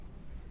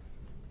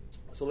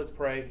So let's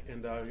pray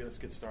and let's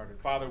get started.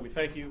 Father, we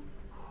thank you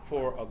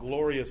for a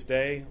glorious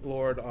day.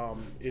 Lord,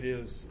 it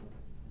is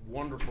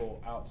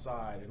wonderful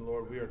outside. And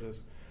Lord, we are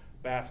just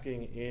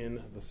basking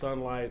in the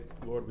sunlight.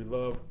 Lord, we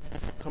love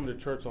coming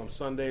to church on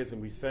Sundays,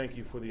 and we thank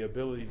you for the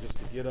ability just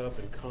to get up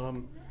and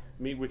come,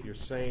 meet with your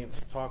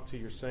saints, talk to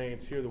your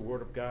saints, hear the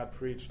word of God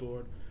preached,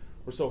 Lord.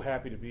 We're so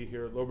happy to be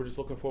here. Lord, we're just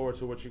looking forward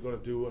to what you're going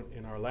to do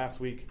in our last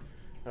week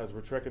as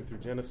we're trekking through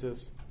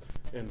Genesis.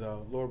 And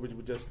Lord, we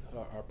just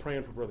are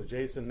praying for Brother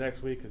Jason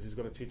next week because he's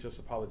going to teach us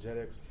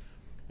apologetics.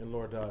 And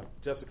Lord,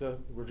 Jessica,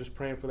 we're just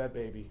praying for that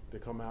baby to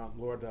come out.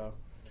 Lord,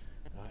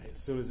 as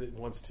soon as it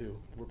wants to,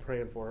 we're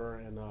praying for her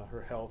and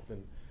her health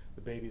and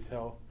the baby's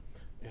health.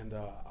 And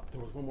there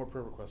was one more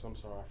prayer request. I'm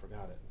sorry, I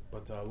forgot it.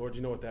 But Lord,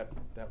 you know what that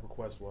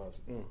request was.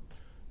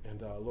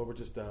 And Lord, we're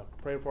just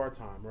praying for our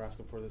time. We're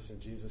asking for this in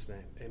Jesus'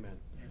 name. Amen.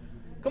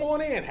 Come on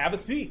in. Have a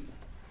seat.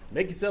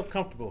 Make yourself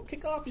comfortable.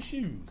 Kick off your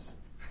shoes.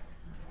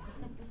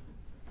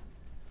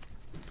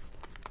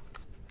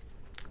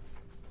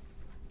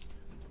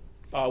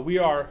 We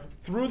are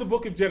through the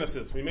book of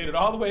Genesis. We made it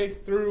all the way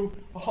through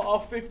all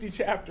 50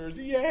 chapters.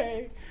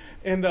 Yay!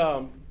 And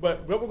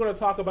but what we're going to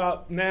talk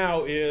about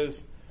now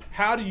is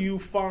how do you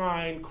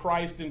find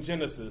Christ in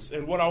Genesis?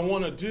 And what I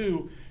want to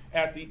do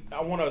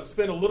I want to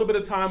spend a little bit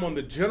of time on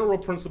the general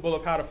principle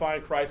of how to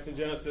find Christ in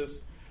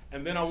Genesis,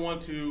 and then I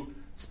want to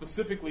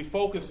specifically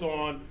focus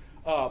on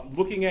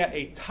looking at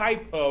a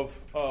type of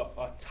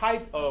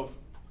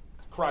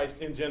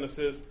Christ in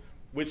Genesis,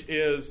 which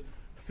is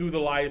through the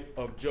life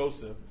of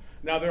Joseph.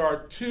 Now, there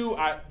are two.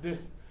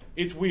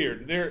 It's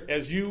weird.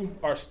 As you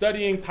are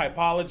studying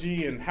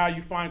typology and how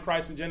you find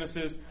Christ in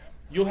Genesis,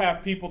 you'll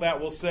have people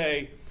that will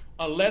say,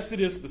 unless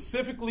it is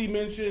specifically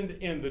mentioned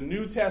in the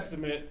New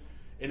Testament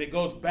and it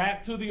goes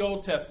back to the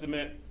Old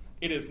Testament,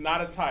 it is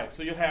not a type.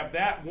 So you'll have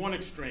that one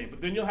extreme.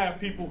 But then you'll have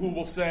people who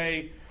will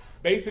say,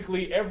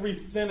 basically every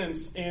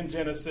sentence in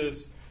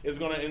Genesis is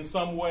going to in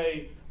some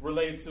way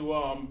relate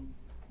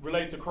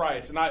to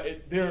Christ. And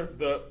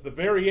the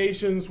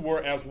variations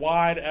were as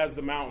wide as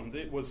the mountains.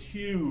 It was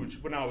huge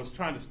when I was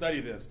trying to study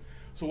this.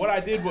 So what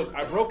I did was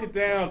I broke it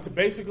down to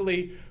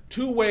basically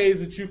two ways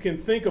that you can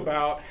think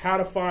about how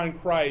to find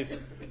Christ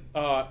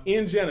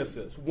in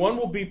Genesis. One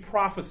will be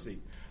prophecy.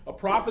 A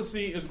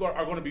prophecy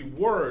are going to be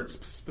words,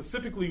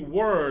 specifically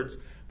words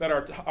that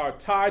are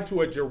tied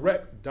to a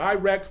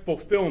direct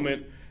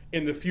fulfillment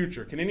in the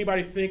future. Can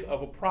anybody think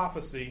of a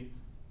prophecy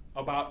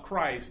about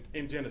Christ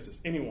in Genesis?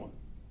 Anyone?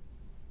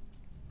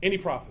 Any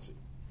prophecy?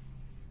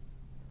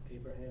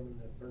 Abraham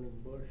and the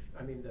burning bush.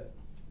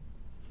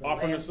 The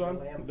offering the son,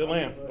 the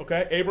lamb.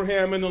 Okay,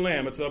 Abraham and the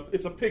lamb. It's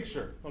a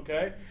picture.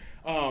 Okay,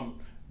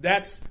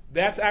 that's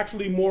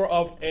actually more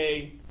of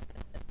a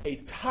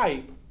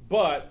type,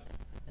 but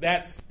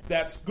that's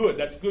good.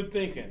 That's good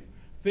thinking.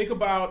 Think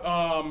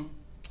about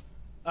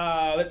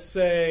let's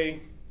say.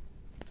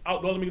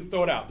 Let me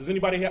throw it out. Does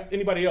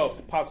anybody else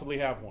possibly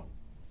have one?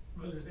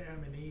 Well, there's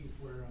Adam and Eve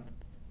where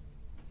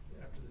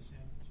after the sin.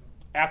 So.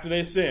 After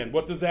they sin,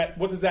 what does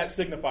that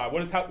signify?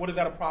 What is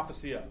that a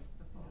prophecy of?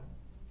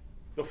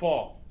 The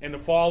fall. And the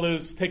fall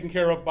is taken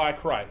care of by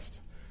Christ.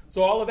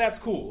 So all of that's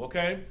cool,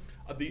 okay?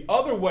 The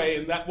other way,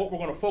 and that what we're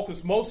going to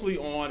focus mostly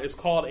on, is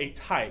called a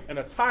type. And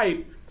a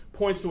type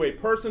points to a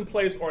person,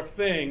 place, or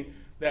thing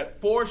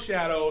that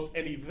foreshadows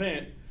an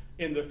event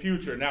in the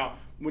future. Now,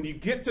 when you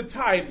get to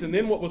types, and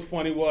then what was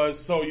funny was,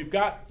 so you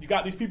got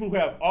these people who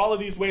have all of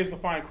these ways to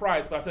find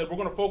Christ, but I said we're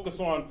going to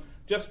focus on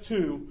just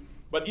two.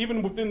 But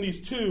even within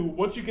these two,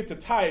 once you get to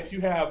types,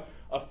 you have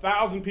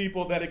 1,000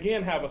 people that,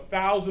 again, have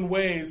 1,000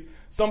 ways.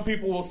 Some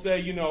people will say,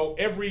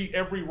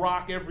 every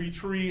rock, every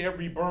tree,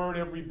 every bird,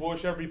 every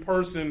bush, every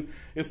person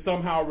is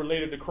somehow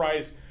related to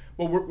Christ.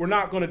 But we're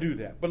not going to do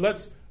that. But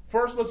let's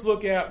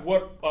look at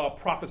what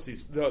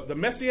prophecies. The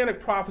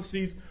Messianic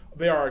prophecies,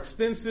 they are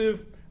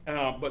extensive,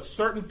 but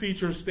certain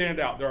features stand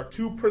out. There are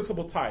two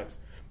principal types.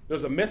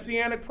 There's a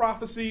Messianic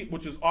prophecy,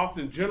 which is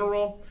often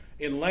general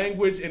in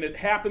language, and it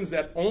happens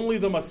that only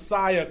the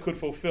Messiah could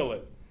fulfill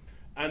it.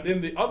 And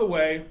then the other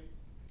way,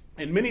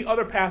 in many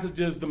other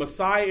passages, the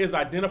Messiah is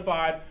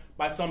identified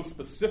by some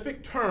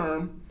specific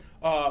term,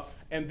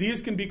 and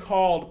these can be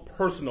called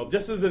personal.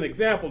 Just as an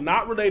example,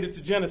 not related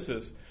to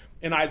Genesis,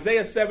 in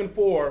Isaiah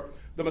 7:4,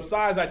 the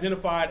Messiah is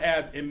identified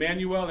as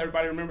Emmanuel.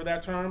 Everybody remember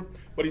that term?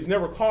 But he's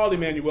never called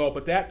Emmanuel,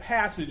 but that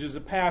passage is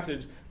a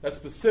passage that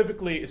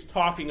specifically is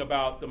talking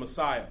about the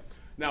Messiah.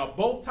 Now,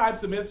 both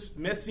types of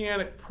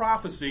messianic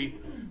prophecy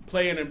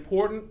play an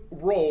important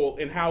role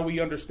in how we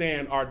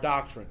understand our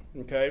doctrine,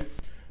 okay?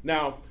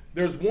 Now,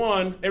 there's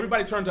one.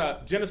 Everybody turn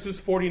to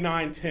Genesis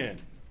 49:10.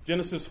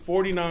 Genesis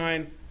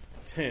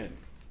 49:10.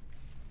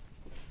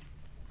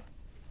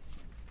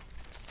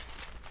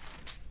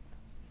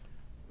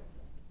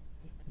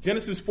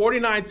 Genesis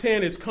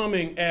 49:10 is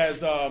coming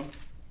as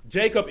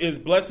Jacob is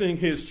blessing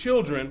his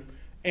children.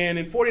 And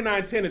in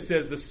 49:10 it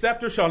says, "The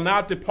scepter shall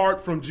not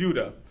depart from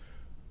Judah,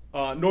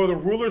 nor the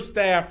ruler's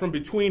staff from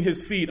between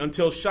his feet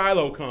until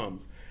Shiloh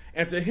comes.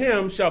 And to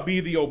him shall be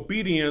the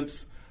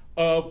obedience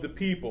of the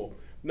people."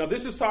 Now,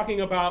 this is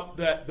talking about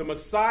that the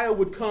Messiah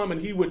would come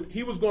and he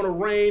was going to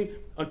reign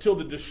until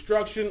the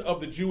destruction of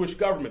the Jewish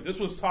government. This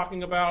was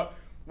talking about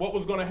what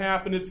was going to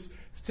happen. It's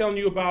telling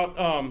you about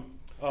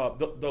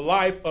the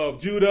life of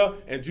Judah,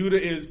 and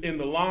Judah is in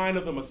the line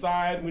of the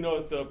Messiah. We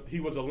know that he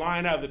was a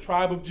line out of the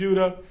tribe of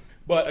Judah.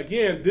 But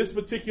again, this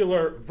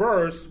particular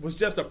verse was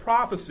just a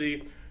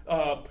prophecy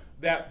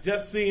that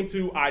just seemed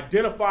to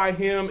identify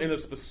him in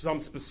some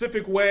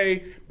specific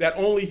way that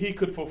only he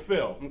could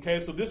fulfill. Okay,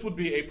 so this would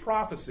be a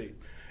prophecy.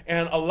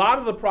 And a lot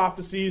of the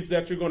prophecies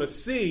that you're going to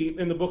see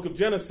in the book of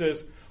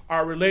Genesis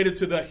are related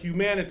to the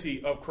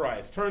humanity of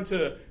Christ. Turn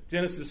to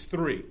Genesis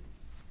 3.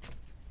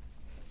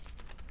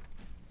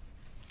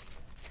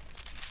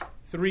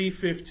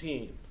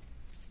 3:15.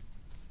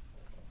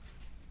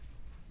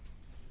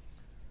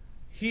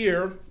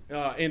 Here,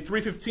 in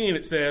 3:15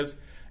 it says,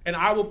 "And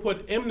I will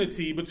put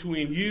enmity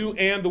between you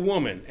and the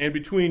woman, and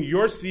between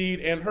your seed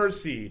and her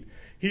seed.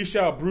 He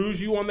shall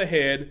bruise you on the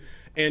head,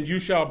 and you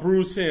shall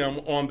bruise him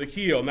on the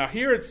heel." Now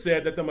here it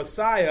said that the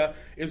Messiah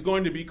is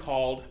going to be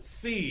called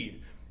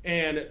seed.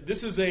 And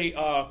this is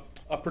a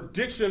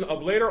prediction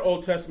of later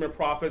Old Testament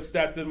prophets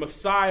that the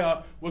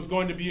Messiah was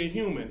going to be a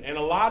human. And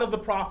a lot of the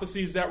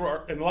prophecies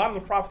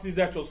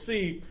that you'll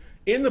see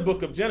in the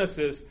book of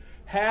Genesis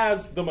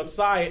has the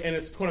Messiah, and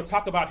it's going to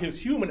talk about his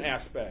human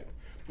aspect.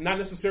 Not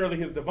necessarily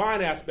his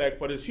divine aspect,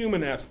 but his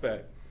human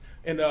aspect.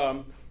 And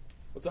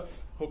what's up?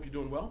 Hope you're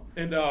doing well.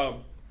 And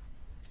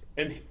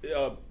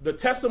the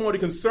testimony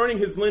concerning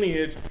his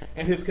lineage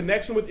and his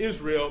connection with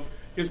Israel,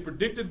 his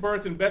predicted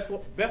birth in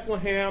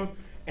Bethlehem,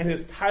 and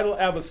his title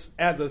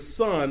as a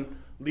son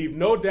leave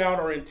no doubt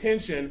or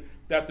intention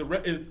that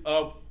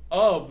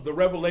of the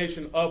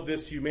revelation of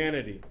this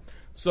humanity.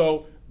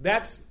 So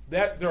that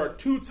there are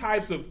two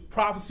types of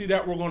prophecy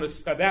that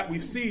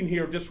we've seen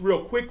here just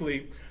real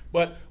quickly.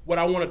 But what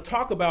I want to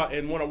talk about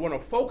and what I want to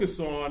focus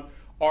on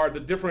are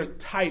the different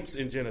types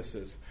in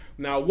Genesis.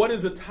 Now, what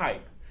is a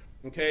type?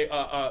 Okay,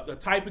 the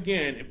type,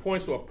 again, it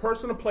points to a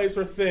person, a place,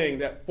 or thing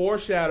that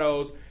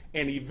foreshadows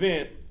an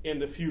event in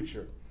the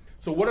future.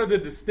 So what are the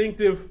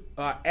distinctive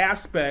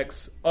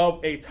aspects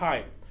of a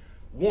type?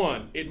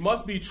 One, it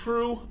must be a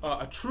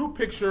true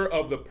picture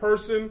of the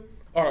person,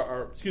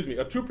 a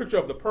true picture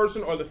of the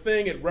person or the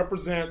thing it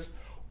represents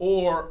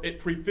or it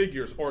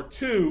prefigures. Or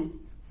two,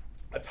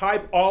 a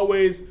type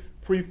always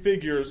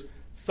prefigures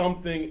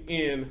something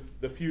in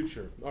the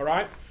future. All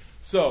right?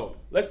 So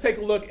let's take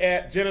a look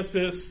at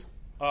Genesis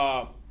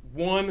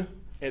 1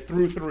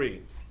 through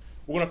 3.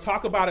 We're going to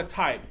talk about a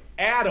type.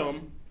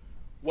 Adam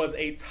was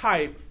a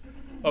type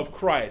of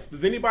Christ.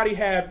 Does anybody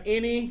have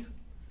any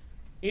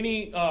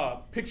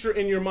picture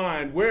in your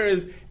mind? Where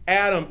is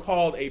Adam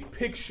called a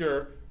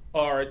picture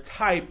or a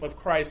type of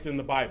Christ in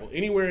the Bible?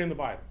 Anywhere in the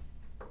Bible?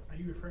 Are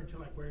you referring to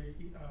like where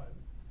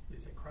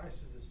is it Christ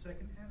is the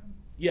second Adam?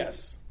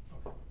 Yes.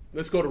 Okay.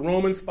 Let's go to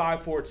Romans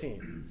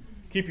 5:14.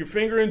 Keep your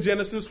finger in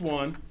Genesis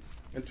 1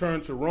 and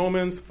turn to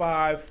Romans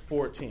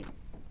 5:14.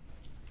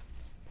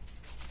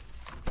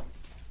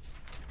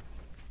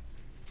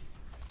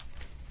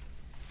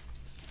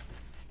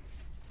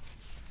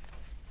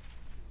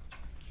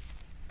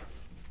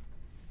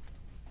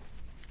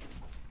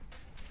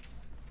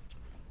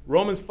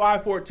 Romans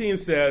 5:14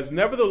 says,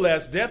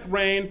 "Nevertheless, death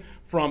reigned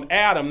from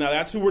Adam." Now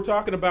that's who we're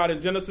talking about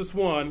in Genesis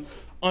 1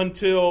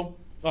 until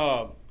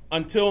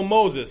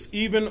Moses,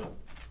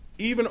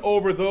 even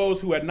over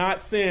those who had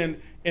not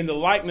sinned in the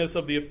likeness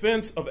of the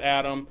offense of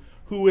Adam,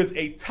 who is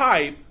a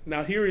type.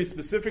 Now here he is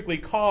specifically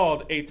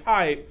called a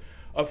type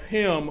of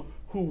him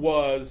who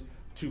was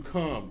to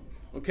come.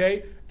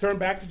 Okay, turn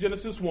back to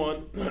Genesis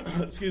 1.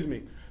 Excuse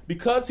me.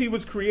 Because he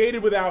was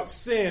created without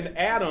sin,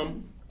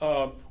 Adam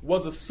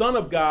was a son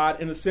of God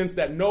in the sense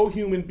that no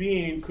human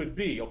being could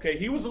be. Okay,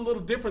 he was a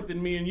little different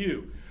than me and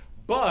you,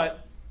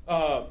 but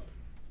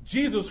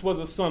Jesus was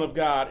a son of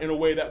God in a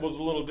way that was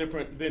a little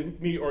different than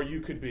me or you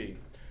could be.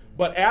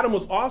 But Adam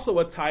was also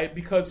a type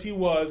because he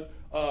was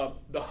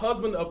the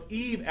husband of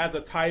Eve as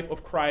a type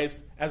of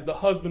Christ, as the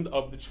husband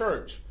of the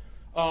church.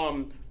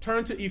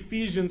 Turn to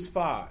Ephesians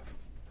 5.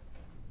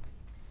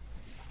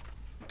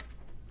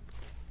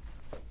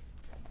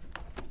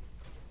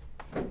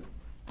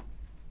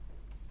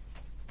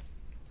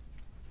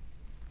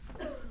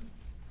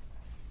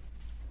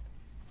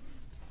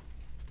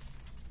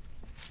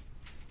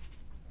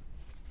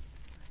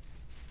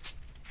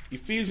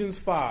 Ephesians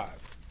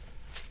 5,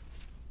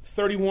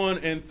 31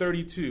 and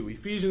 32.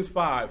 Ephesians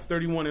 5,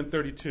 31 and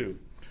 32.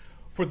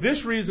 "For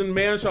this reason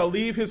man shall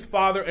leave his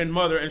father and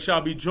mother and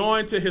shall be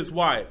joined to his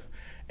wife,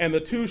 and the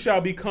two shall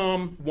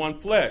become one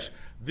flesh.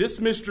 This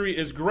mystery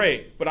is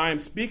great, but I am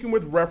speaking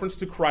with reference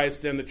to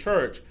Christ and the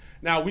church."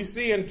 Now we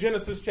see in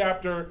Genesis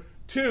chapter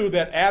 2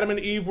 that Adam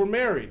and Eve were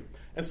married.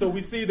 And so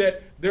we see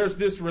that there's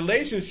this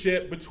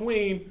relationship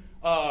between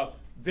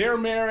their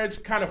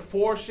marriage, kind of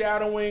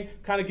foreshadowing,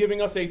 kind of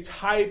giving us a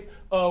type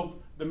of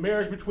the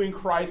marriage between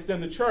Christ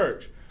and the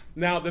church.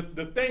 Now,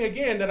 the thing,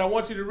 again, that I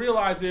want you to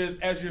realize is,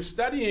 as you're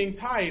studying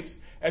types,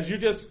 if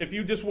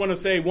you just want to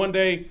say one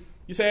day,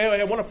 you say, hey,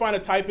 I want to find a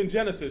type in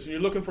Genesis, and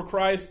you're looking for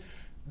Christ,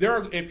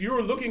 if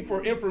you're looking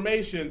for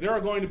information, there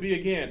are going to be,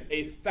 again,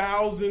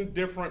 1,000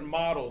 different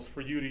models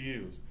for you to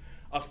use.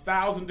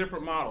 1,000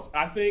 different models.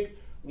 I think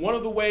one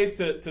of the ways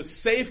to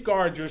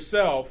safeguard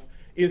yourself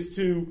is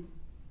to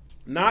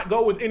not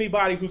go with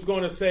anybody who's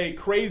going to say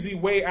crazy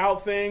way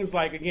out things.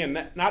 Like,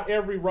 again, not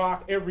every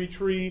rock, every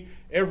tree,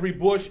 every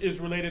bush is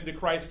related to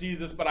Christ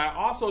Jesus. But I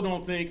also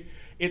don't think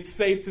it's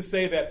safe to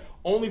say that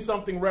only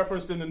something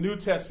referenced in the New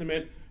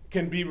Testament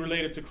can be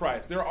related to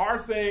Christ. There are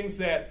things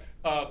that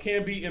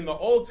can be in the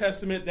Old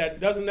Testament that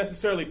doesn't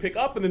necessarily pick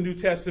up in the New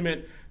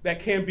Testament that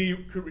can be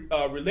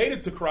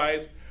related to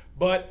Christ,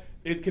 but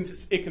it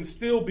can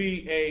still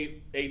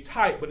be a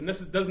type, but it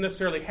doesn't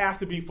necessarily have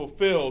to be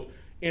fulfilled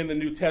in the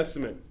New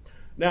Testament.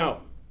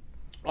 Now,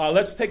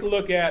 let's take a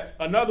look at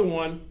another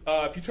one.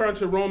 If you turn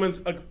to Romans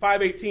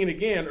 5:18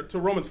 again, or to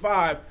Romans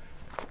 5,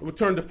 we'll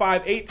turn to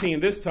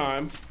 5:18 this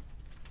time.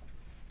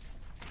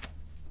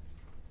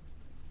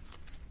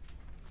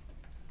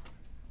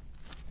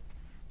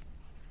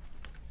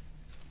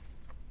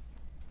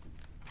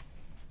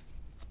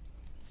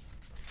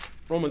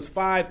 Romans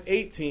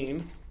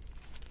 5:18.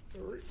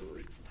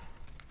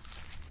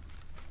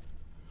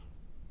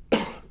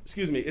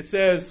 Excuse me. It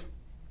says,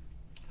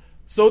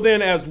 "So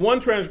then, as one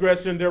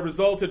transgression there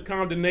resulted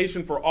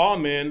condemnation for all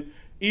men,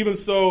 even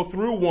so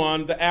through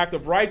one, the act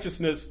of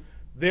righteousness,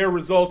 there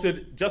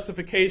resulted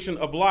justification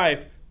of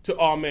life to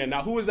all men."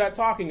 Now, who is that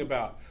talking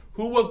about?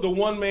 Who was the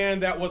one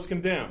man that was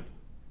condemned?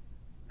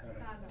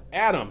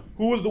 Adam.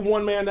 Who was the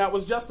one man that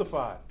was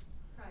justified?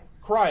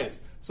 Christ.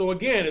 So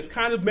again, it's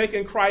kind of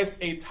making Christ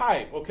a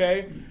type,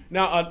 okay?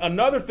 Now,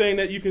 another thing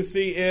that you can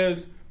see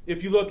is,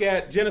 if you look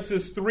at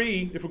Genesis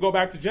 3, if we go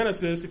back to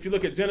Genesis, if you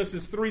look at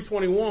Genesis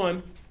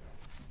 3:21,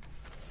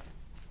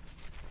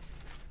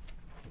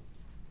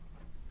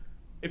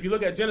 if you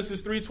look at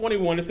Genesis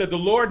 3:21, it said, "The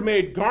Lord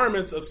made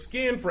garments of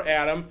skin for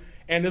Adam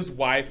and his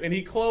wife, and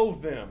he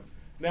clothed them."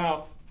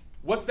 Now,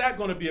 what's that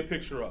going to be a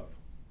picture of?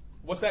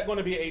 What's that going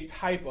to be a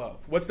type of?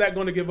 What's that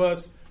going to give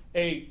us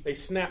a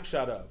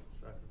snapshot of?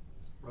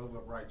 Robe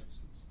of righteousness.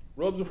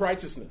 Robes of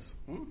righteousness.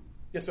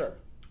 Yes, sir.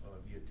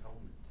 The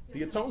atonement.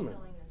 The atonement.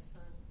 Him killing his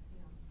son.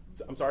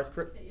 Yeah. I'm sorry,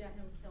 Chris? Yeah,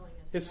 him killing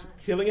his son.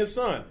 Killing his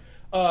son.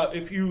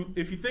 If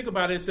you think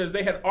about it, it says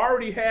they had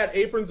already had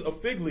aprons of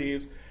fig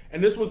leaves,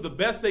 and this was the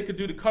best they could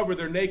do to cover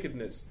their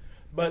nakedness.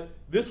 But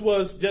this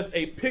was just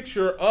a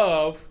picture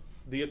of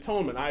the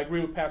atonement. I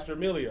agree with Pastor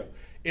Emilio.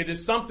 It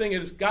is something.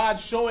 It is God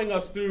showing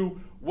us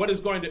through what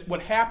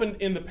happened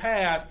in the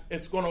past.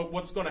 What's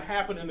going to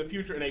happen in the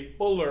future in a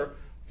fuller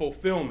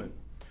fulfillment.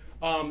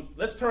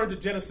 Let's turn to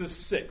Genesis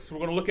 6. We're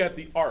going to look at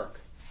the ark.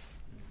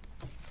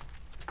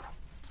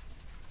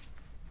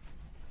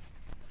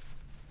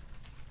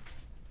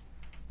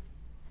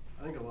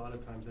 I think a lot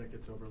of times that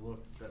gets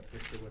overlooked, that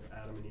picture with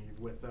Adam and Eve,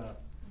 with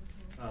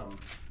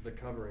the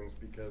coverings,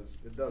 because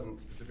it doesn't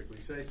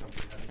specifically say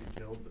something had to be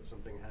killed, but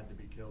something had to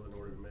be killed in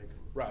order to make them.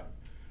 Right.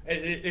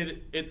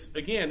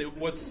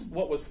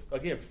 What was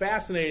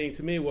fascinating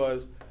to me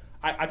was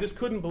I just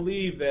couldn't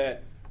believe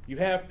that you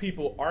have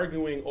people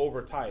arguing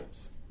over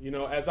types. You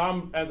know, as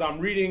I'm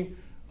reading,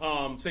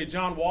 say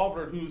John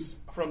Walver, who's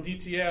from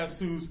DTS,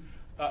 who's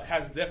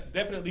has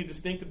definitely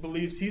distinctive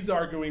beliefs. He's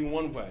arguing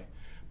one way,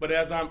 but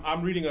as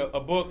I'm reading a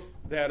book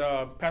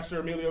that Pastor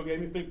Emilio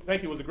gave me,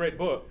 thank you, it was a great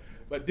book,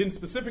 but didn't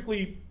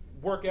specifically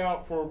work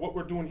out for what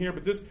we're doing here.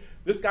 But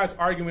this guy's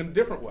arguing a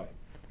different way,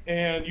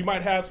 and you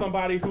might have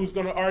somebody who's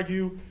going to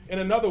argue in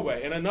another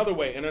way, and another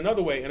way, and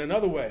another way, and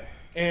another way.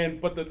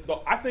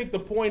 But I think the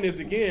point is,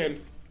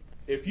 again,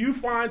 if you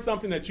find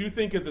something that you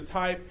think is a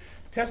type,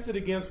 test it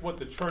against what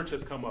the church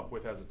has come up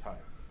with as a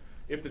type.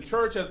 If the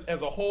church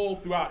as a whole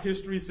throughout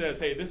history says,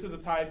 hey, this is a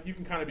type, you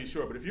can kind of be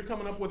sure. But if you're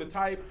coming up with a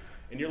type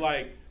and you're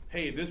like,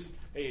 hey,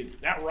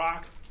 that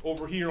rock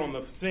over here on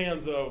the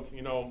sands of,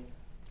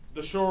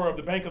 the shore of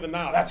the bank of the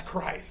Nile, that's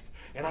Christ.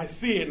 And I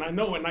see it and I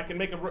know it and I can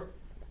make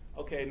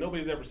okay,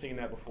 nobody's ever seen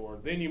that before.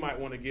 Then you might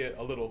want to get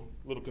a little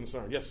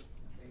concerned. Yes?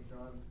 Hey,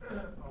 John,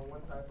 on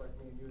one type like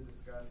me and you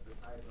discussed the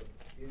type of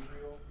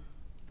Israel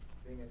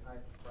being a type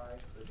of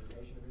Christ, the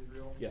nation of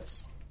Israel.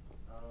 Yes.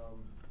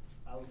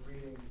 I was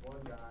reading one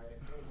guy.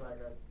 It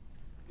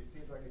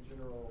seems like a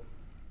general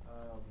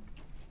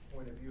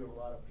point of view of a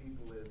lot of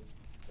people is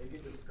they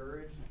get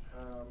discouraged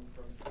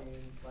from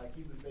seeing, like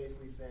he was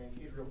basically saying,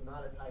 Israel's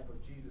not a type of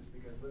Jesus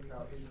because look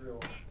how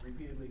Israel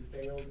repeatedly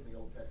fails in the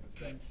Old Testament.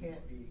 So that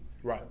can't be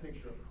a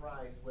picture of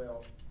Christ.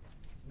 Well,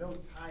 no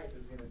type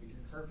is going to be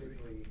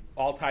perfectly.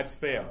 All types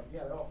fail. They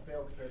all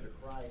fail compared to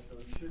Christ, so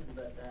you shouldn't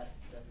let that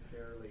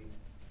necessarily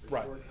the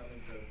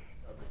shortcomings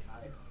of the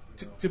types.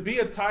 To be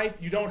a type,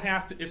 you don't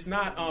have to. It's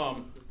not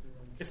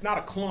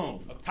a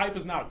clone. A type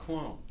is not a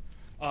clone.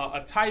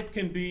 A type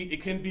can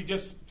be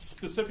just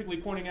specifically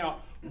pointing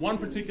out one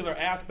particular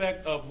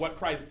aspect of what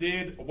Christ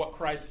did, or what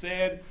Christ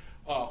said,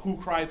 who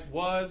Christ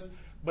was.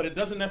 But it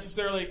doesn't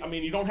necessarily.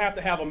 You don't have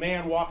to have a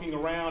man walking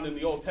around in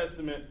the Old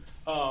Testament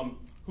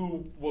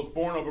who was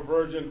born of a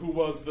virgin, who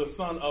was the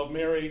son of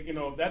Mary.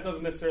 That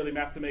doesn't necessarily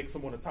have to make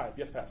someone a type.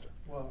 Yes, Pastor.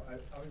 Well, I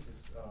was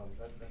just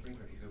that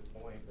brings up a good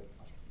point, but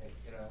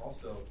and I also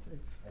also,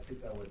 I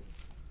think that would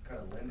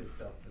kind of lend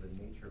itself to the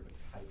nature of the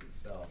type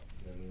itself.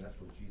 You know, I mean, that's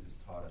what Jesus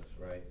taught us,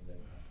 right? That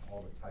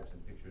all the types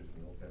and pictures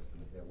in the Old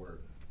Testament that were,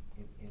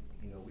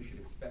 you know, we should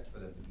expect for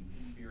them to be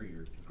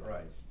inferior to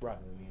Christ. Right.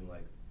 You know what I mean?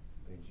 Like,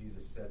 I mean,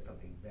 Jesus said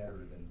something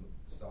better than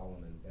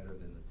Solomon, better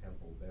than the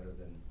temple, better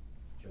than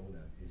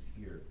Jonah is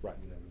here. Right.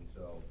 You know what I mean?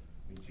 So,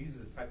 I mean,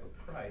 Jesus is a type of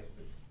Christ,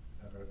 but,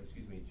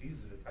 Jesus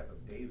is a type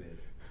of David.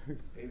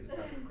 David's a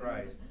type of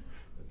Christ.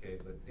 Okay,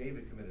 but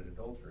David committed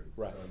adultery.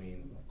 Right. So, I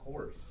mean, of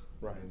course.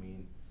 Right. I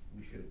mean,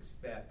 we should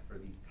expect for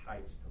these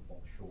types to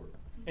fall short.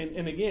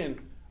 And again,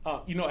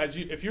 you know,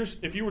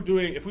 if we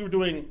were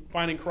doing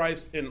finding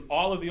Christ in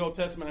all of the Old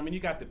Testament, I mean, you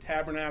got the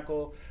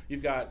tabernacle,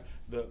 you've got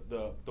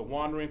the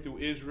wandering through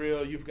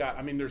Israel, you've got,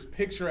 I mean, there's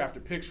picture after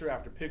picture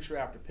after picture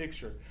after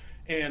picture,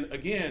 and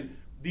again,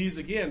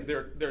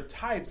 they're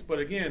types, but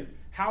again,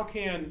 how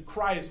can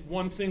Christ,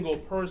 one single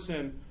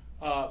person,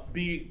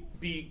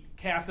 be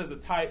cast as a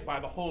type by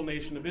the whole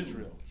nation of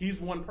Israel? He's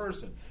one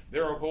person.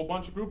 There are a whole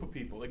bunch of group of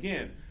people.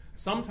 Again,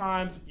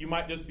 sometimes you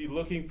might just be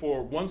looking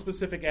for one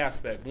specific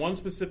aspect, one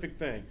specific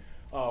thing,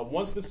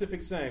 one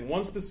specific saying,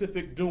 one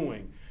specific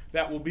doing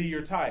that will be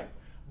your type.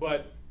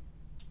 But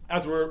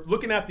as we're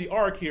looking at the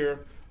ark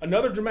here,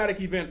 another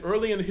dramatic event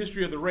early in the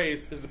history of the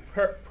race is the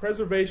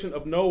preservation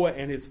of Noah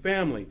and his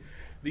family.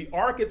 The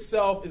ark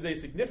itself is a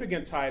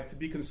significant type to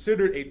be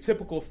considered a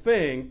typical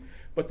thing,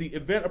 but the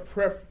event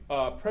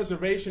of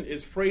preservation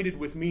is freighted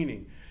with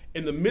meaning.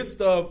 In the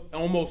midst of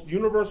almost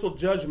universal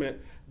judgment,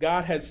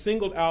 God had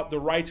singled out the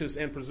righteous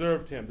and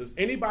preserved him. Does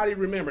anybody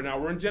remember? Now,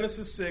 we're in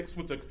Genesis 6.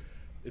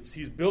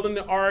 He's building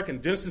the ark,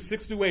 and Genesis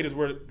 6-8 is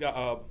where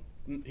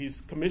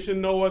he's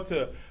commissioned Noah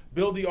to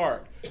build the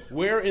ark.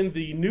 Where in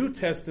the New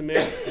Testament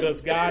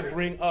does God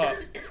bring up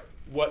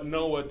what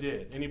Noah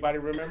did? Anybody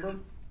remember?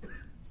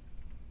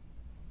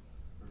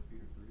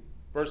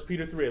 1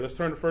 Peter 3. Let's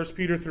turn to 1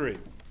 Peter 3.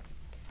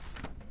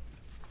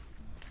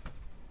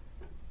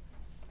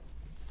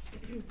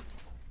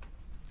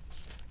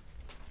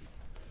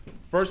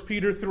 First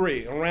Peter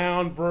 3,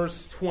 around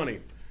verse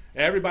 20.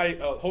 Everybody,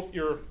 hope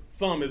your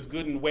thumb is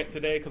good and wet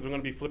today because we're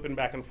going to be flipping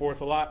back and forth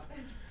a lot.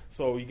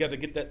 So you got to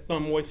get that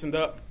thumb moistened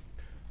up.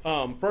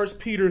 1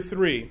 Peter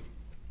 3.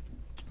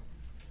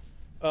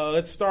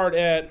 Let's start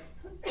at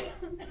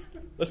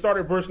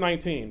verse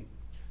 19.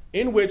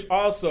 In which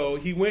also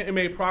he went and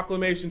made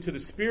proclamation to the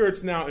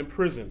spirits now in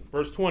prison.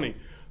 Verse 20.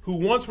 Who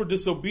once were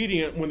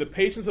disobedient when the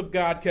patience of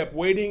God kept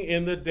waiting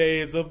in the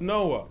days of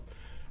Noah,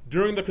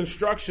 during the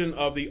construction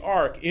of the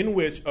ark, in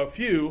which a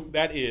few,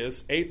 that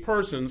is, 8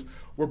 persons,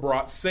 were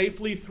brought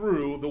safely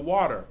through the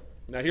water.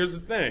 Now here's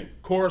the thing.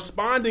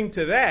 Corresponding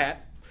to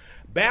that,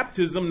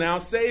 baptism now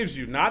saves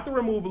you, not the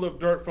removal of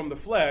dirt from the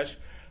flesh,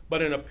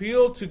 but an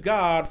appeal to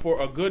God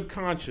for a good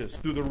conscience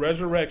through the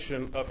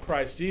resurrection of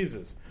Christ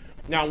Jesus.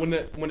 Now, when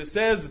it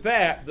says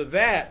that, the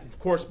that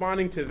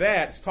corresponding to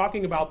that, it's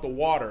talking about the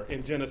water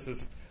in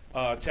Genesis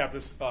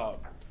chapters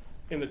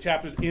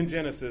in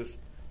Genesis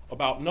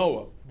about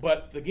Noah.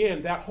 But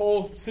again, that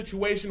whole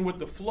situation with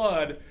the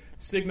flood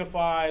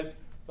signifies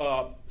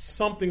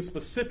something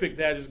specific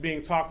that is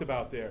being talked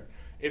about there.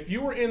 If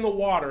you were in the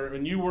water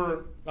and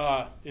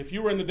if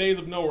you were in the days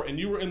of Noah and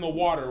you were in the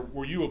water,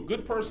 were you a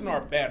good person or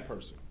a bad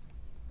person?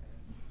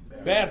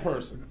 Bad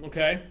person,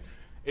 okay?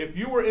 If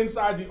you were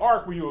inside the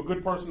ark, were you a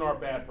good person or a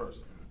bad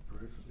person?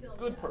 Still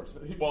Good bad.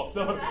 person. Well,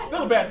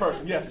 still a bad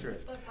person, yes,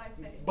 Trish. But by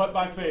faith. But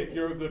by faith,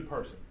 you're a good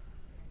person.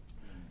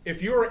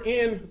 If you're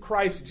in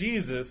Christ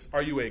Jesus,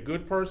 are you a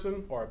good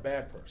person or a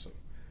bad person?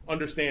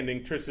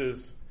 Understanding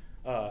Trish's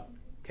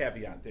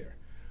caveat there.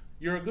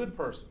 You're a good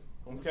person,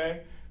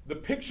 okay? The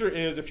picture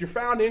is, if you're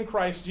found in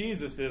Christ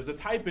Jesus, the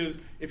type is,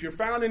 if you're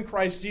found in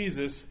Christ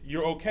Jesus,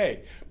 you're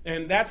okay.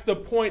 And that's the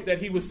point that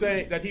he was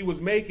saying, that he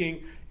was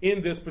making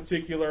in this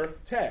particular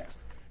text.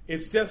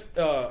 It's just,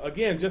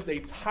 again, just a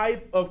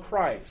type of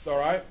Christ, all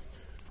right?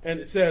 And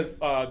it says,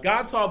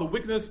 God saw the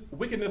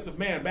wickedness of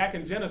man. Back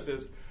in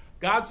Genesis,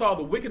 God saw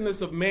the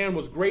wickedness of man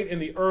was great in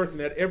the earth, and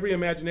that every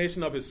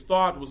imagination of his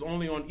thought was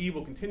only on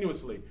evil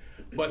continuously.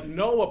 But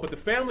the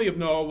family of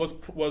Noah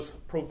was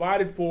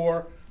provided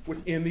for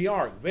within the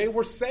ark. They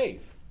were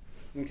safe,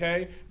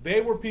 okay?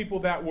 They were people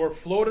that were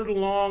floated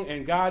along,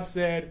 and God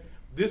said,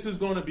 this is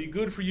going to be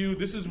good for you.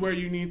 This is where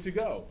you need to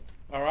go,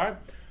 all right?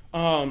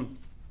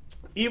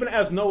 Even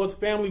as Noah's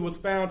family was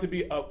found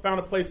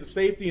a place of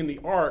safety in the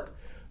ark,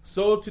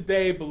 so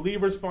today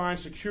believers find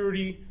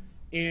security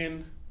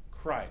in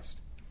Christ.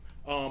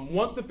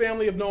 Once the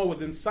family of Noah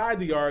was inside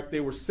the ark,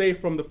 they were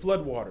safe from the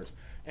floodwaters.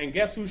 And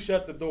guess who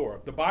shut the door?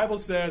 The Bible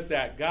says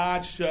that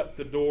God shut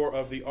the door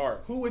of the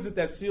ark. Who is it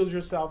that seals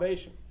your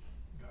salvation?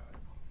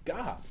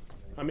 God.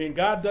 I mean,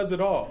 God does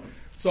it all.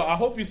 So I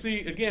hope you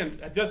see,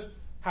 again, just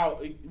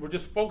how we're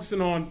just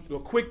focusing on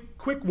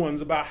quick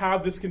ones about how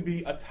this can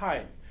be a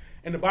type.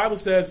 And the Bible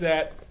says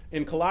that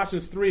in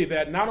Colossians 3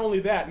 that not only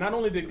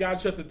did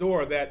God shut the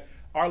door, that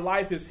our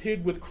life is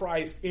hid with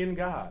Christ in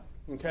God.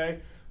 Okay?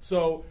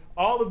 So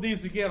all of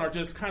these, again, are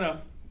just kind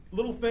of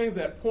little things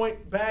that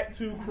point back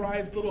to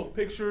Christ, little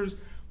pictures,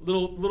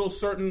 little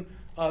certain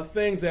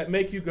things that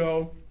make you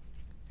go,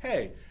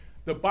 hey,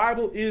 the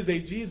Bible is a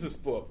Jesus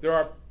book. There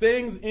are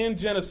things in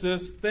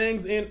Genesis,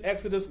 things in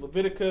Exodus,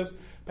 Leviticus.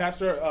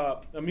 Pastor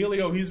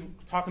Emilio, he's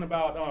talking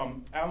about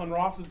Alan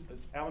Ross's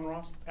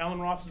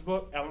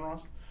book,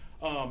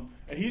 and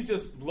he's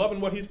just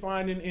loving what he's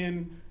finding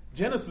in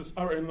Genesis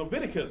or in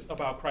Leviticus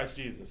about Christ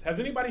Jesus. Has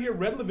anybody here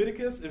read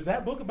Leviticus? Is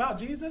that book about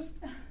Jesus?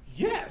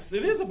 Yes,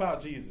 it is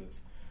about Jesus.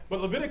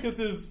 But Leviticus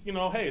is,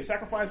 hey,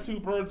 sacrifice 2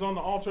 birds on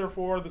the altar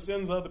for the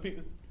sins of the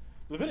people.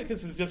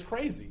 Leviticus is just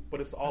crazy,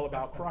 but it's all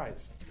about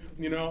Christ.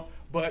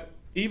 But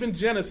even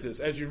Genesis,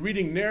 as you're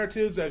reading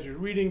narratives, as you're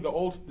reading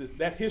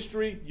that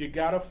history, you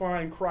got to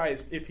find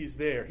Christ if he's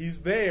there.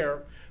 He's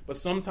there, but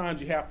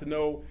sometimes you have to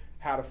know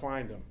how to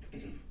find him.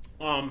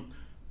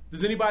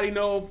 Does anybody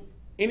know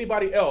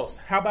anybody else?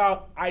 How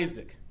about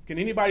Isaac? Can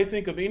anybody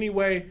think of any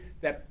way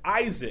that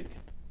Isaac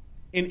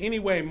in any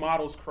way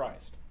models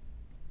Christ?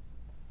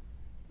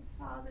 The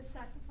father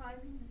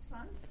sacrificing his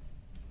son.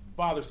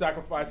 Father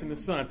sacrificing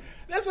his son.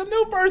 That's a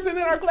new person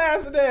in our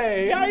class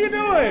today. How you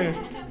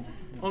doing?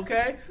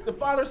 Okay, the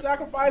father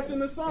sacrificing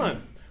the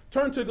son.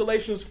 Turn to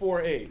Galatians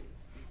 4:8.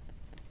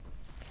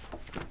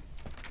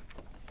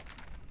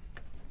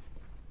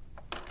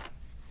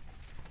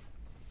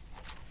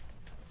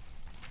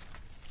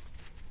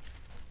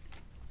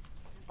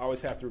 I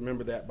always have to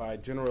remember that by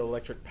General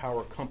Electric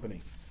Power Company.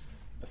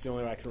 That's the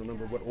only way I can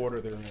remember what order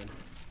they're in.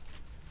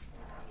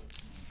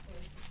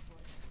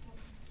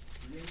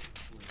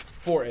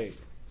 4:8.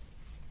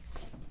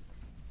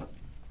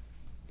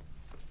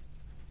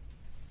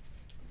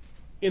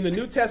 In the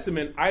New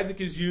Testament, Isaac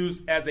is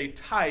used as a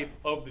type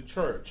of the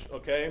church,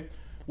 okay,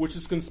 which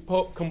is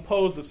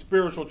composed of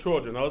spiritual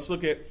children. Now let's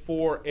look at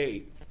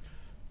 4:8.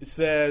 It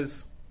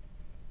says,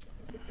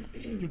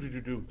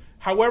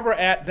 however,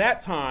 at that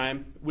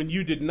time, when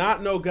you did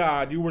not know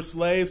God, you were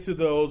slaves to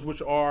those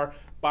which are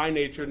by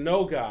nature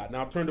know God.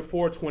 Now turn to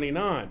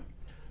 4:29.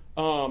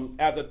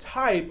 As a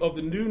type of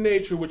the new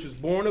nature which is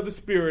born of the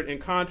Spirit in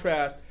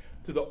contrast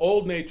to the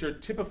old nature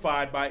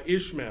typified by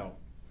Ishmael.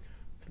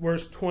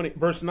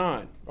 Verse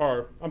 9.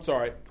 Or, I'm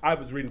sorry, I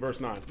was reading verse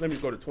 9. Let me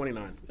go to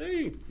 29.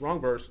 Hey, wrong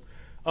verse.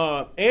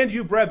 And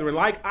you, brethren,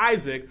 like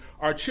Isaac,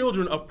 are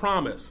children of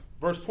promise.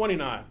 Verse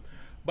 29.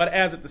 But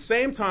as at the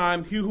same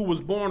time, he who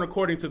was born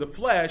according to the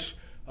flesh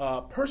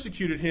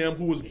persecuted him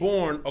who was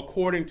born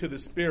according to the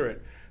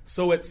Spirit.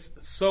 So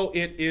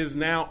it is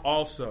now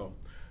also.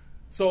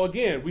 So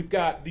again, we've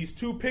got these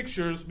two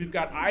pictures. We've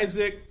got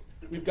Isaac,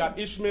 we've got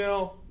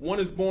Ishmael. One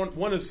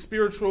is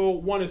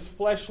spiritual, one is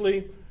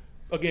fleshly.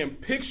 Again,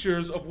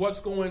 pictures of what's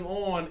going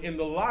on in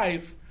the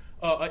life,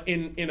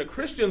 in a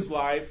Christian's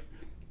life,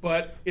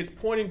 but it's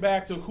pointing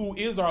back to who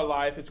is our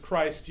life. It's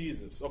Christ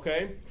Jesus,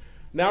 okay?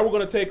 Now we're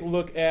going to take a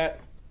look at,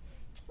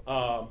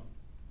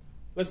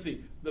 let's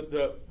see,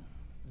 the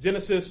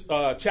Genesis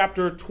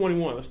chapter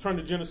 21. Let's turn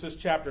to Genesis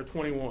chapter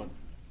 21.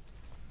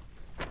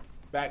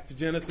 Back to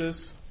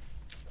Genesis.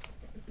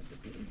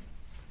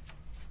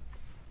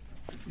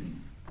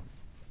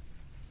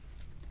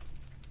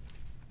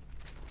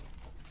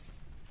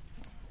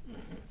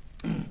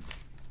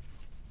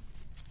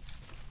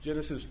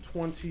 Genesis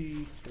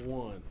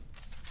 21.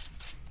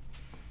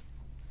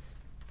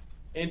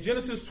 In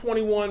Genesis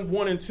 21,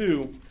 1 and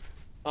 2,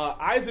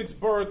 Isaac's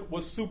birth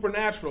was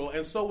supernatural,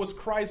 and so was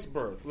Christ's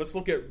birth. Let's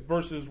look at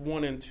verses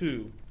 1 and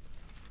 2.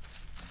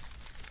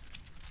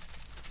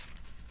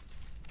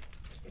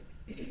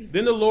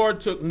 Then the Lord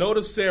took note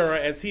of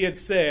Sarah as he had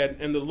said,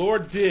 and the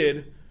Lord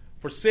did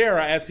for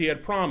Sarah as he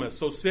had promised.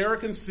 So Sarah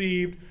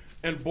conceived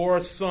and bore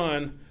a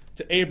son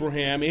to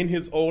Abraham in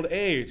his old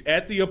age,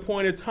 at the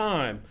appointed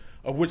time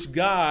of which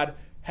God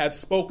had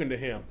spoken to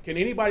him. Can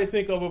anybody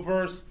think of a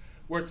verse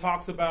where it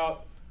talks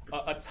about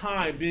a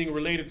time being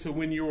related to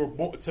when you were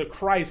born, to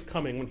Christ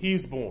coming, when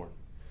he's born?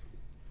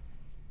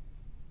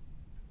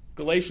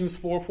 Galatians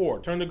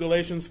 4:4. Turn to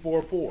Galatians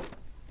 4:4.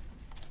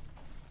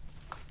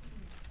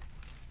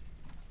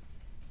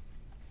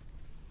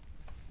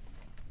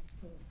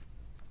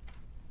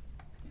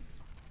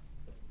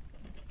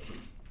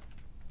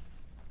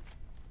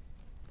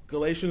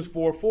 Galatians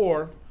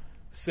 4:4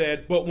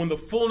 said, but when the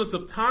fullness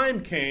of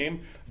time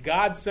came,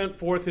 God sent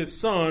forth his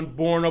son,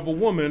 born of a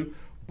woman,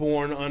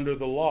 born under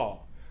the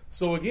law.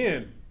 So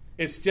again,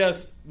 it's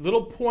just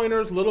little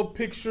pointers, little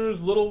pictures,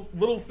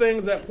 little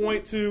things that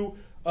point to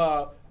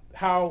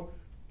how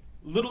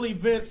little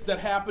events that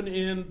happen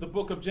in the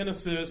book of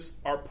Genesis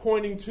are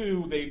pointing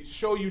to, they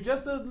show you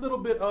just a little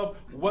bit of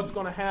what's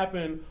going to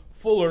happen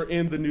fuller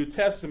in the New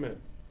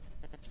Testament.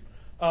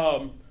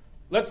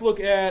 Let's look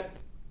at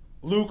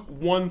Luke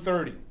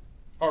 1:30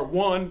 or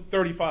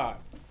 1:35.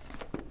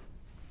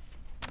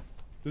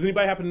 Does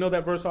anybody happen to know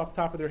that verse off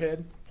the top of their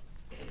head?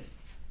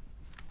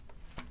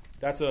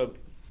 That's a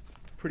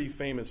pretty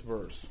famous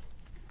verse.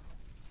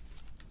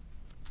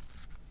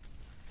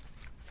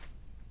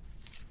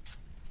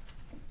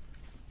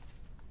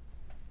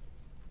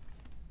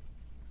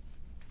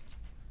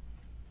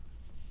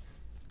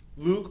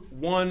 Luke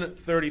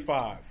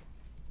 1:35.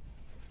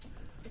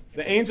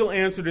 The angel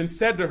answered and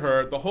said to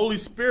her, the Holy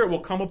Spirit will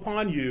come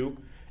upon you,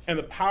 and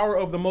the power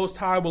of the Most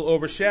High will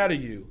overshadow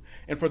you.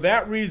 And for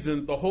that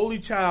reason, the Holy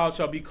Child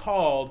shall be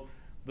called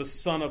the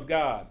Son of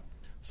God.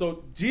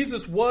 So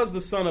Jesus was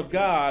the Son of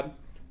God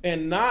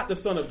and not the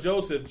son of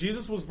Joseph.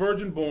 Jesus was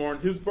virgin born.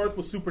 His birth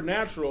was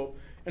supernatural.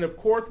 And of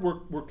course,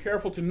 we're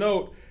careful to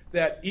note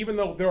that even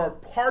though there are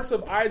parts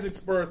of Isaac's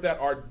birth that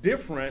are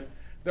different,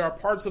 there are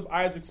parts of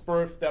Isaac's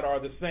birth that are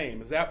the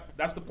same.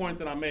 That's the point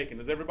that I'm making.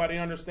 Does everybody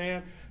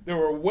understand? There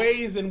were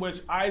ways in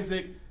which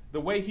Isaac, the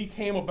way he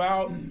came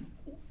about,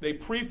 they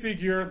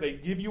prefigure, they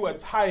give you a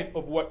type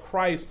of what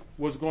Christ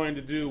was going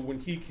to do when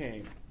he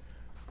came.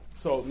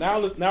 So now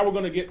we're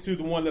going to get to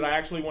the one that I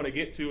actually want to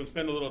get to and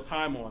spend a little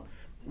time on.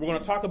 We're going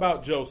to talk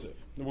about Joseph.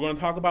 We're going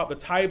to talk about the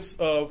types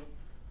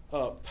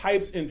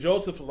in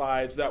Joseph's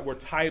lives that were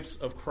types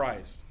of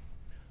Christ.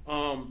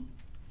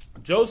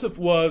 Joseph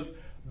was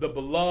the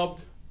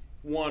beloved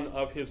one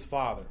of his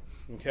father.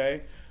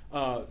 Okay,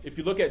 if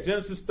you look at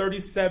Genesis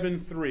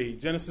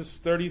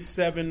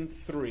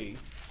 37:3,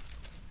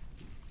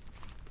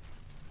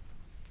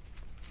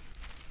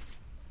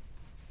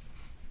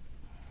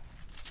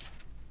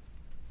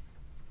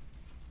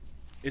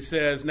 it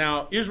says,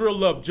 "Now Israel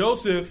loved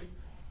Joseph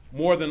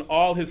more than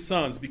all his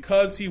sons,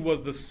 because he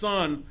was the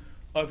son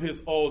of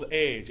his old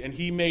age, and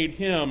he made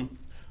him,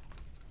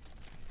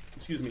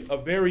 a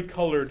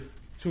vari-colored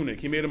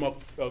tunic." He made him a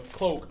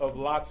cloak of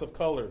lots of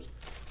colors.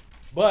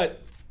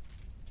 But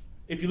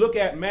if you look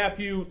at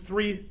Matthew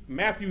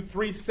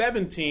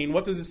 3:17,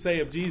 what does it say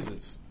of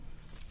Jesus?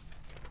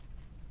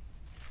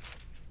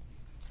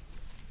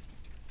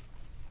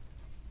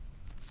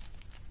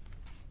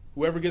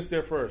 Whoever gets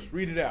there first,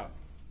 read it out.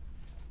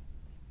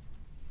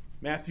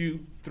 Matthew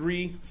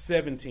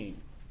 3:17.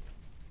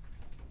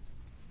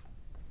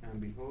 And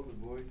behold, a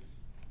voice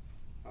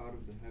out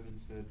of the heaven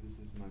said, "This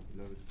is my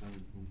beloved Son,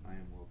 in whom I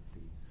am well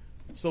pleased."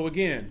 So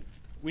again,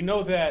 we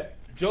know that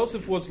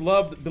Joseph was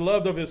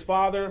beloved of his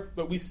father,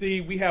 but we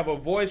have a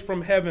voice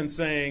from heaven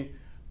saying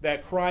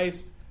that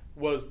Christ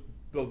was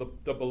the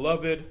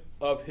beloved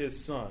of his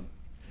son.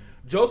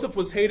 Joseph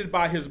was hated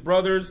by his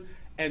brothers,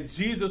 and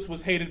Jesus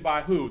was hated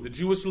by who? The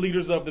Jewish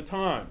leaders of the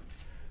time.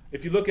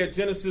 If you look at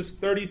Genesis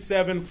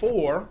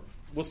 37:4,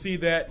 we'll see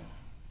that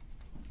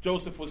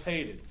Joseph was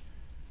hated.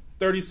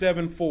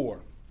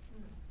 37:4.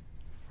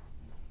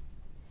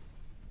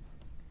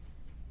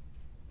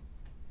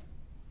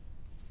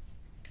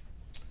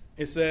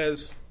 It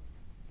says,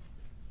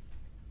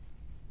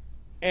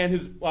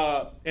 his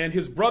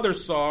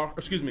brothers saw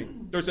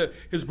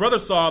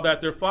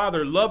that their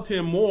father loved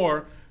him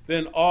more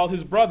than all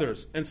his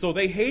brothers, and so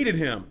they hated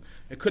him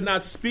and could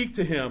not speak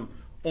to him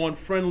on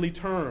friendly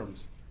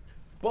terms.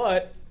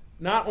 But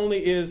not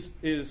only is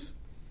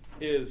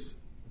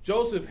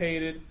Joseph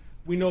hated,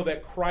 we know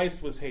that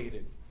Christ was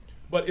hated.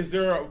 But is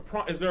there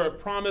a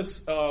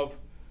promise of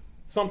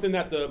something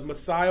that the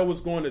Messiah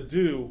was going to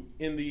do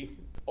in the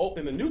Old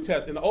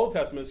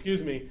Testament,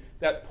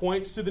 that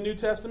points to the New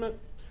Testament?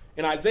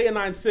 In Isaiah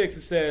 9:6,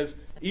 it says,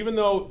 even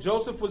though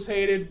Joseph was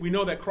hated, we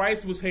know that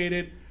Christ was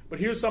hated. But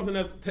here's something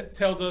that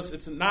tells us,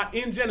 it's not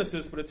in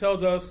Genesis, but it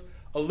tells us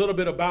a little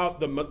bit about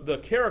the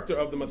character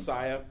of the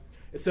Messiah.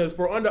 It says,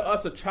 "For unto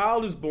us a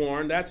child is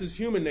born," that's his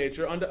human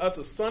nature. "Unto us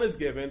a son is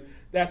given,"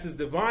 that's his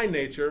divine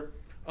nature.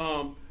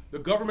 "The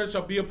government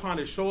shall be upon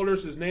his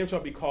shoulders. His name shall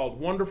be called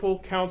Wonderful,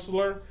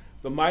 Counselor,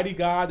 the Mighty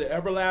God, the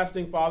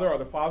Everlasting Father," or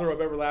the Father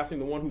of Everlasting,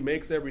 the one who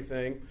makes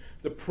everything,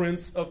 "the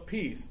Prince of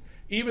Peace."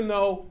 Even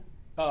though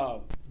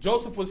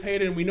Joseph was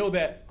hated, and we know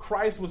that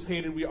Christ was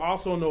hated, we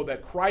also know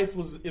that Christ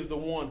is the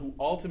one who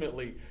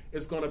ultimately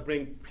is going to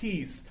bring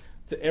peace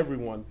to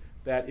everyone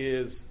that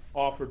is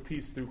offered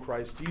peace through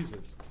Christ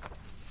Jesus.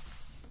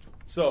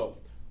 So,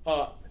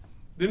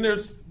 then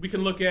we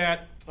can look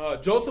at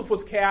Joseph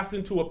was cast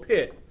into a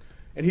pit,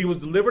 and he was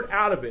delivered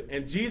out of it.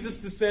 And Jesus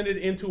descended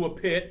into a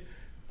pit,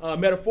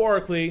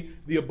 metaphorically,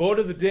 the abode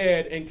of the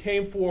dead, and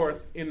came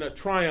forth in a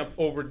triumph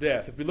over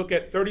death. If we look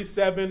at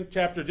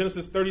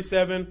Genesis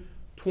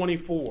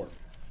 37:24.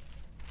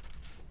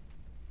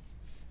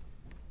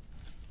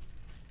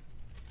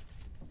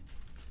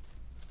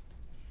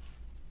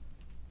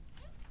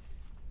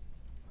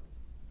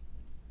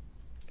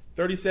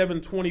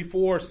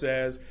 (37:24)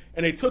 says,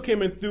 "And they took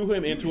him and threw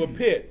him into a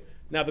pit.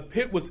 Now the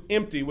pit was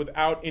empty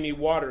without any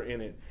water in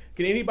it."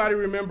 Can anybody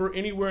remember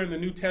anywhere in the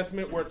New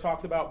Testament where it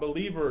talks about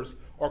believers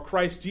or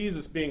Christ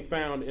Jesus being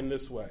found in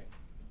this way?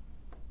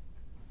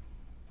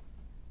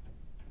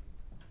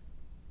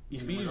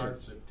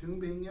 Ephesians. The tomb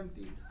being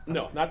empty.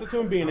 No, not the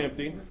tomb being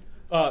empty.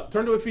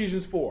 Turn to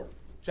Ephesians 4,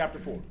 chapter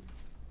 4. Talking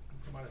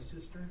about a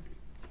cistern?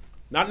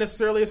 Not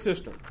necessarily a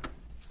cistern.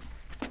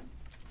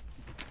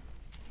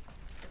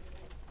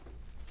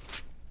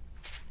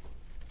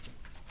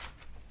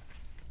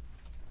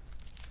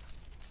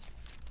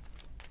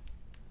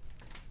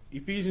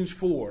 Ephesians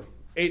 4,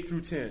 8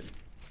 through 10.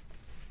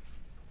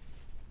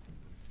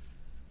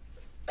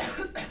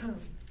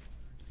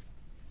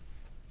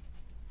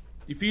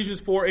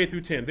 Ephesians 4, 8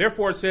 through 10.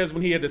 "Therefore it says,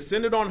 when he had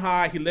ascended on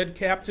high, he led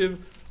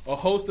captive a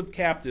host of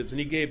captives, and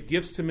he gave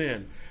gifts to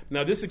men."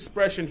 Now this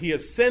expression, "he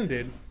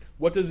ascended,"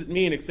 What does it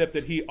mean except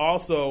that he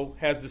also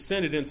has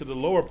descended into the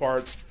lower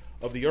parts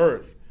of the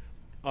earth?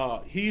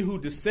 He who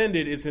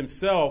descended is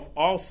himself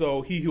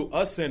also he who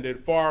ascended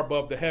far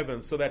above the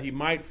heavens so that he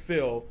might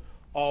fill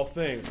all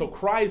things. So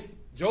Christ,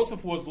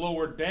 Joseph was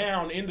lowered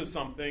down into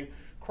something.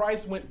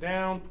 Christ went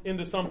down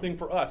into something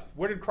for us.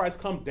 Where did Christ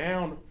come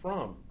down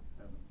from?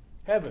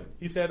 Heaven.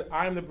 He said,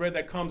 I am the bread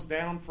that comes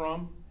down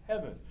from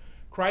heaven.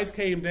 Christ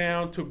came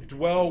down to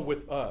dwell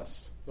with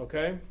us.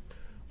 Okay?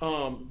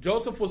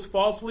 Joseph was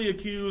falsely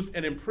accused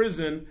and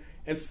imprisoned,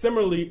 and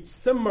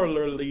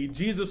similarly,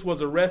 Jesus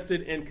was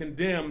arrested and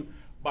condemned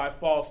by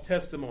false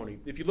testimony.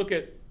 If you look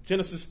at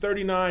Genesis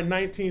 39,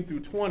 19 through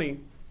 20,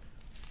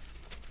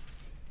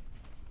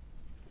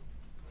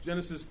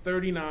 Genesis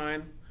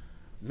 39,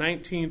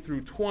 19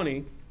 through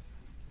 20,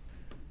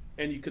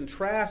 and you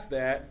contrast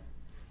that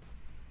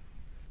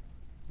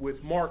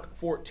with Mark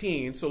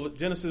 14. So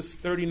Genesis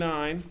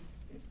 39,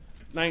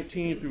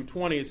 19 through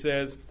 20, it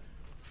says,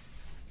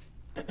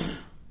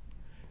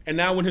 And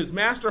now when his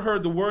master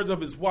heard the words of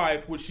his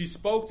wife, which she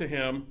spoke to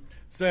him,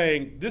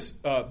 saying, This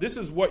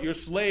is what your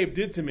slave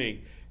did to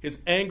me,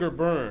 his anger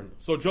burned.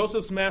 So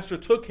Joseph's master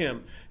took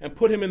him and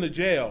put him in the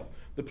jail,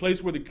 the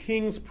place where the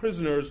king's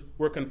prisoners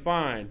were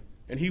confined,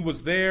 and he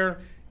was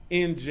there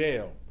in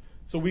jail.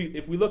 So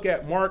if we look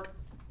at Mark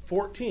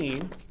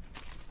 14,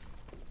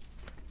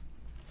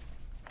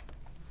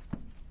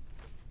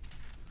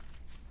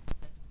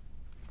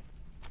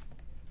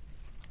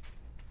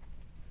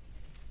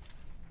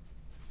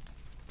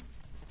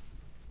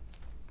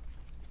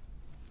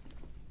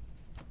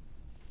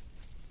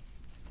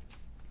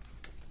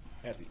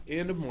 at the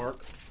end of Mark,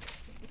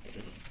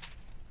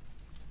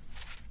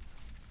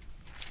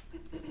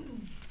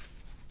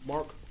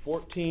 Mark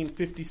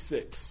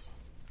 14:56.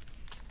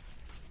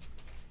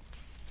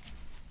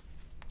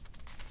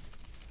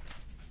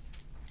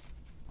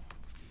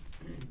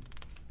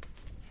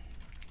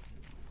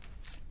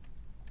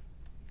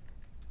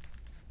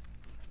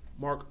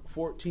 Mark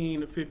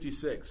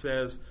 14:56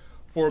 says,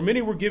 For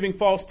many were giving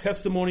false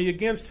testimony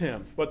against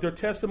him, but their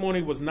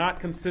testimony was not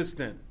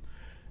consistent.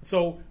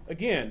 So,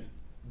 again,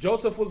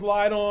 Joseph was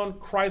lied on,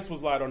 Christ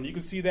was lied on. You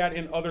can see that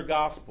in other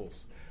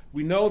Gospels.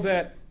 We know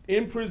that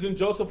in prison,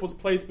 Joseph was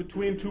placed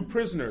between two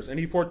prisoners, and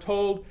he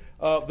foretold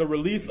the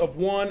release of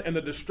one and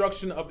the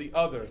destruction of the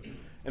other.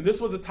 And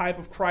this was a type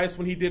of Christ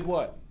when he did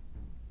what?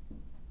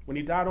 When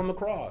he died on the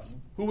cross.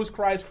 Who was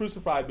Christ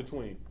crucified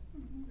between?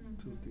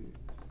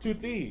 Two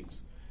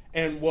thieves.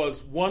 And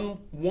was one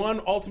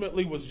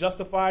ultimately was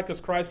justified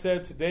because Christ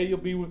said, Today you'll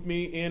be with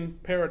me in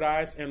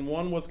paradise, and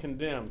one was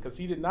condemned because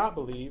he did not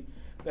believe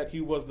that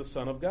he was the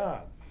Son of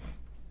God.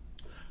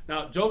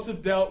 Now,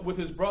 Joseph dealt with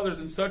his brothers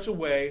in such a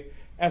way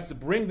as to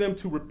bring them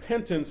to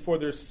repentance for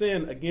their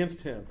sin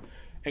against him.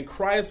 And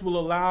Christ will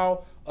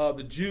allow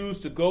the Jews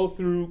to go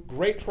through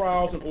great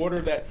trials in order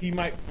that he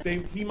might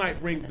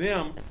bring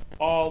them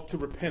all to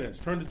repentance.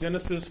 Turn to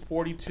Genesis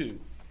 42.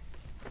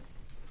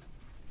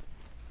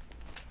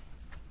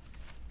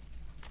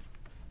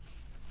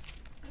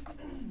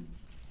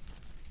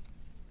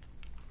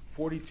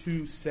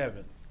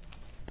 (42:7).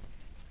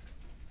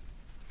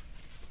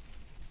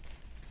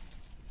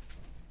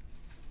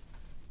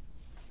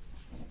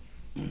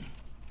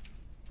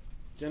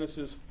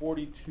 Genesis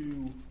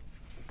 42:7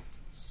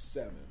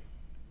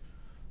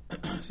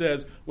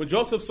 says, When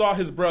Joseph saw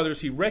his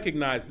brothers, he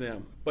recognized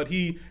them, but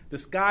he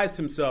disguised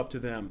himself to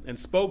them and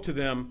spoke to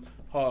them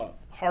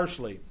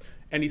harshly.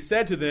 And he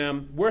said to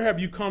them, Where have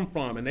you come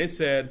from? And they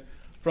said,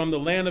 From the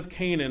land of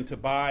Canaan to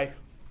buy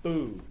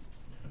food.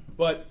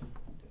 But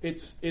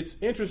it's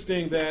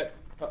interesting that,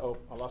 I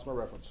lost my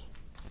reference.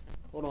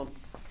 Hold on.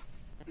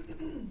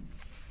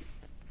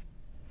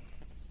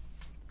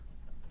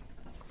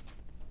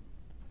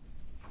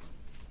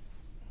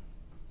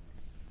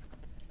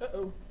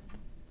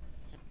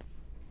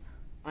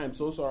 I am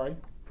so sorry.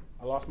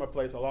 I lost my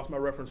place. I lost my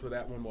reference where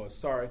that one was.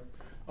 Sorry.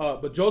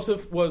 But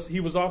Joseph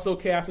was also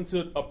cast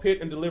into a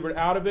pit and delivered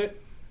out of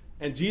it.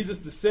 And Jesus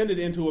descended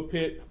into a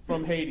pit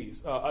from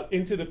Hades,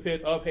 into the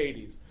pit of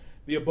Hades,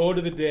 the abode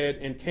of the dead,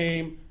 and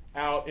came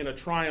out in a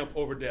triumph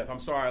over death. I'm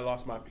sorry, I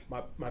lost my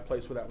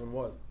place where that one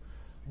was.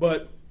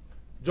 But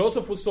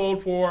Joseph was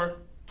sold for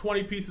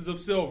 20 pieces of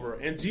silver,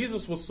 and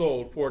Jesus was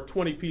sold for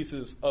 20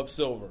 pieces of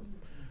silver.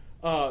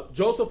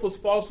 Joseph was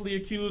falsely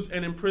accused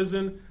and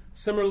imprisoned.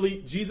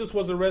 Similarly, Jesus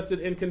was arrested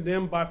and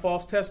condemned by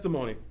false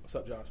testimony. What's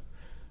up, Josh?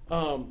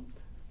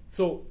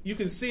 So you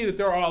can see that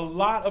there are a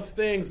lot of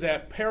things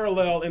that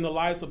parallel in the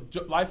life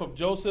of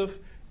Joseph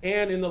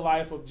and in the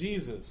life of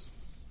Jesus.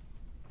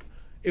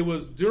 It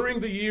was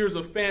during the years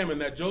of famine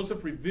that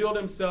Joseph revealed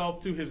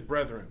himself to his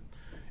brethren.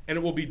 And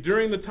it will be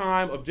during the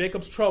time of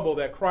Jacob's trouble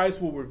that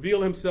Christ will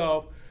reveal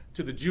himself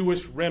to the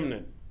Jewish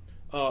remnant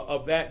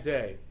of that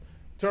day.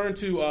 Turn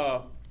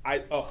to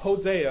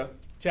Hosea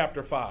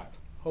chapter 5.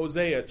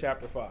 Hosea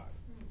chapter 5.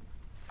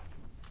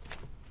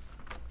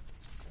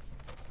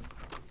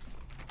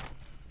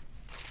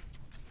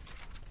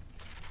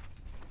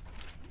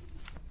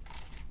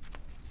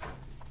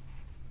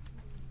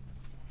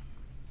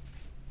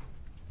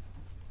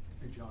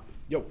 Hey, John.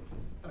 Yo.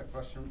 I had a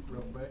question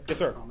real quick. Yes,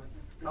 sir. Comment.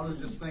 I was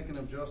just thinking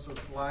of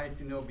Joseph's life,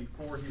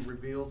 before he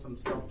reveals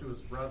himself to his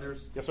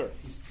brothers. Yes, sir.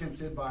 He's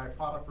tempted by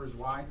Potiphar's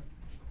wife.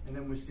 And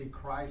then we see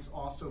Christ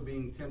also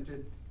being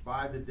tempted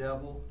by the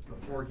devil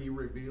before he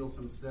reveals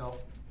himself,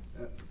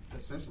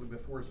 essentially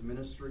before his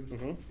ministry,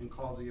 and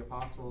calls the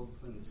apostles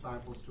and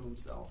disciples to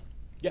himself.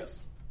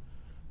 Yes.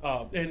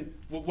 And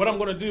what I'm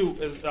going to do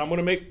is I'm going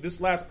to make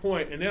this last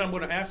point, and then I'm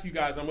going to ask you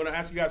guys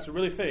to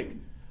really think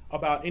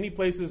about any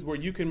places where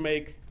you can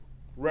make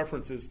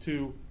references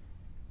to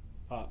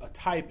a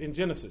type in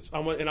Genesis. I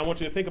want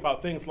you to think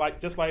about things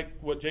just like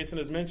what Jason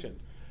has mentioned.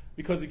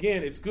 Because,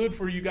 again, it's good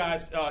for you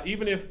guys,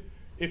 even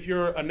if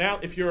your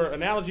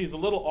analogy is a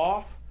little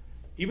off,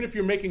 even if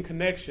you're making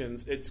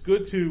connections, it's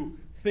good to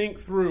think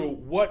through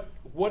what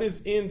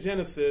is in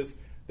Genesis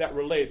that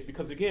relates.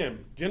 Because,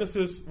 again,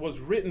 Genesis was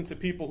written to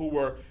people who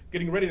were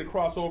getting ready to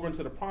cross over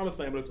into the Promised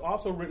Land, but it's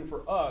also written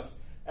for us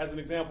as an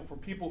example for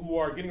people who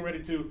are getting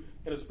ready to,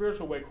 in a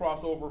spiritual way,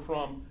 cross over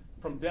from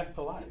death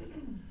to life.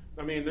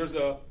 I mean, there's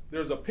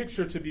a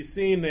picture to be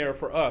seen there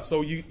for us.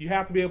 So you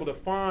have to be able to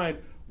find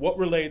what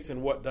relates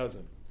and what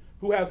doesn't.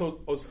 Who has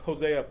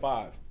Hosea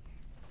 5?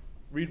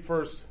 Read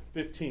verse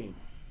 15.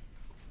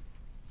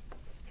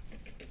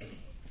 I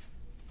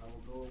will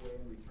go away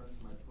and return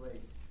to my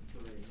place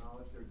until they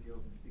acknowledge their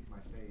guilt and seek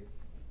my face.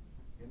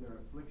 In their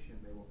affliction,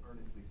 they will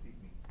earnestly seek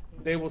me.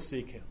 They will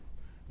seek him.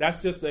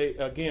 That's just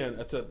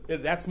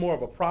that's more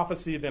of a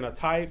prophecy than a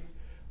type.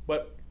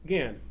 But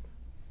again,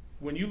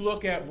 when you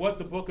look at what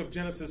the book of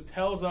Genesis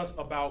tells us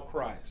about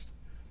Christ,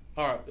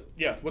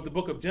 what the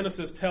book of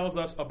Genesis tells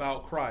us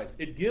about Christ,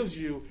 it gives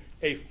you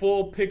a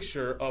full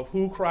picture of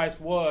who Christ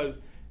was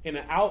in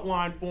an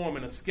outline form,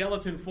 in a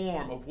skeleton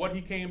form of what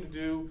he came to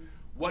do,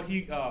 what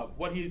he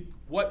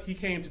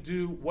came to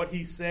do, what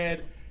he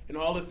said, and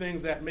all the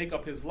things that make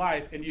up his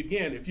life. And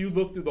again, if you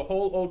look through the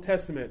whole Old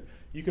Testament,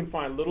 you can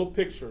find little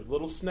pictures,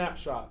 little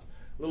snapshots,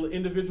 little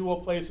individual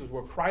places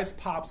where Christ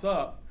pops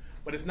up.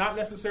 But it's not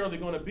necessarily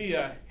going to be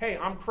a, hey,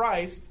 I'm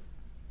Christ,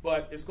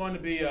 but it's going to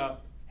be a,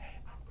 hey,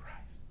 I'm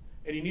Christ.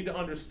 And you need to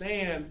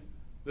understand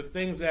the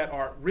things that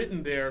are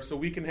written there so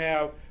we can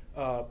have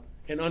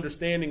an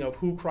understanding of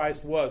who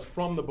Christ was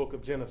from the book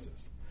of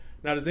Genesis.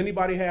 Now, does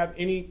anybody have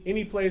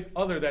any place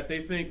other that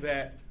they think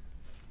that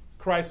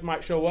Christ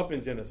might show up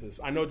in Genesis?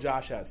 I know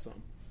Josh has some.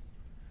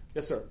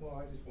 Yes, sir.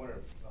 Well, I just want to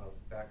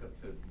back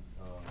up to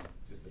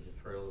just the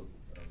betrayal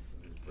of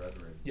his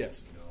brethren.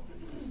 Yes.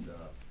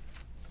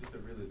 Just a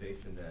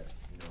realization that,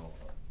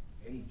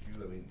 any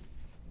Jew,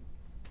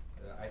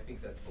 I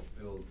think that's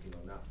fulfilled,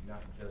 not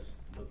just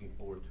looking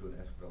forward to an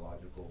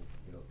eschatological,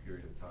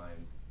 period of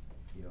time.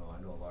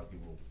 I know a lot of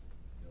people,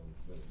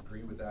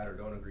 agree with that or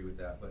don't agree with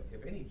that, but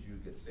if any Jew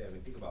gets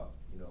saved, think about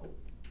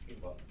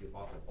the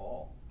Apostle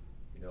Paul,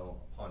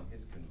 upon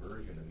his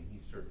conversion, he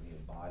certainly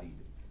embodied,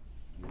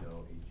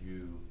 a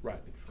Jew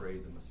right. that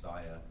betrayed the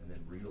Messiah and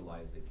then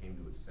realized it, came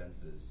to his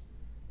senses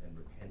and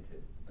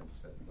repented,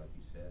 like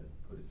you said, and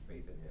put his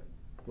faith in him.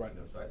 Right.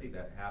 So I think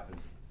that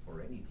happens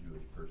for any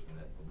Jewish person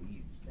that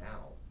believes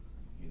now.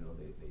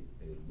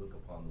 They look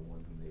upon the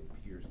one whom they've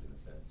pierced in a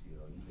sense,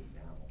 even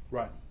now.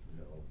 Right.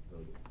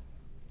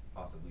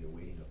 Possibly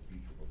awaiting a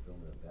future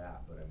fulfillment of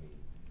that, but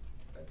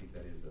I think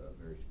that is a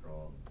very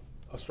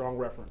strong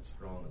reference.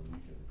 Strong allusion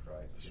to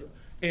Christ. Sure.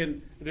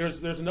 And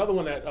there's another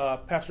one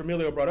that Pastor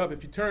Emilio brought up.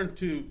 If you turn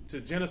to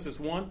Genesis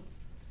 1,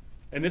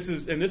 and this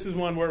is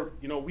one where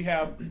we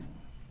have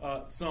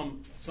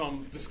some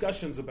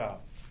discussions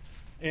about,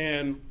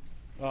 and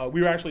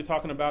we were actually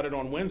talking about it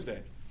on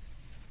Wednesday.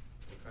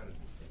 What kind of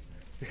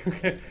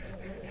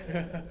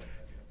discussion?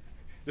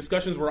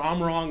 Discussions where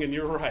I'm wrong and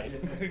you're right.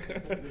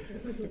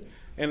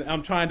 And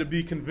I'm trying to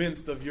be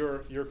convinced of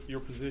your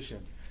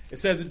position. It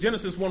says in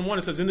Genesis 1:1,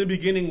 it says, In the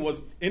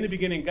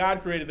beginning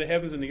God created the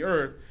heavens and the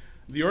earth.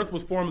 The earth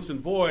was formless and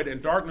void,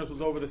 and darkness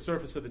was over the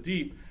surface of the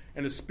deep.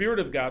 And the Spirit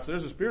of God, so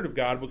there's the Spirit of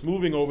God, was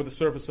moving over the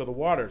surface of the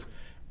waters.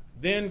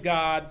 Then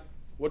God,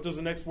 what does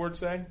the next word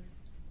say?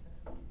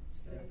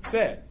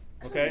 Said.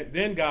 Okay?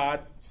 Then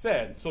God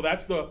said. So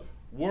that's the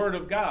Word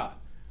of God.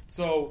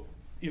 So,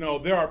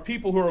 there are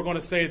people who are going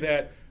to say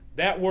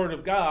that Word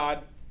of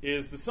God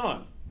is the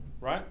Son.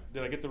 Right?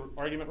 Did I get the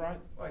argument right?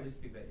 Well, I just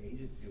think the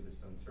agency of the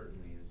Son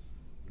certainly is,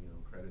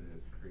 credited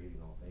as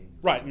creating all things.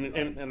 Right,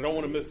 and I don't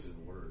want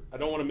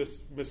to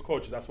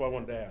misquote you. That's why I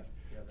wanted to ask.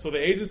 Yeah, so the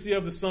agency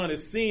of the Son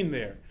is seen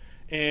there,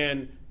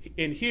 and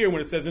in here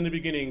when it says in the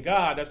beginning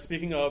God, that's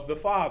speaking of the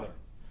Father,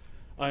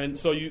 and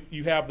so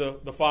you have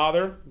the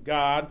Father,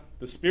 God,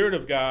 the Spirit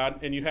of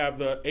God, and you have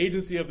the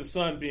agency of the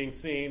Son being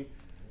seen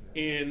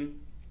in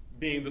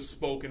being the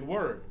spoken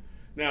word.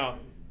 Now,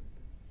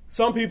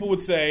 some people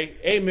would say,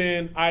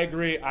 amen, I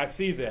agree, I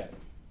see that.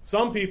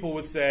 Some people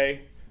would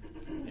say,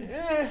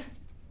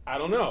 I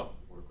don't know.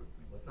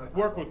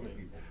 Work with me.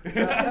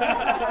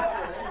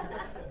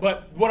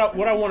 But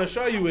what I want to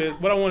show you is,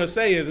 what I want to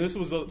say is, and this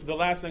was the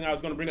last thing I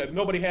was going to bring up, if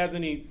nobody has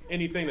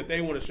anything that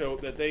they want to show,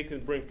 that they can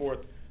bring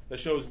forth that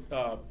shows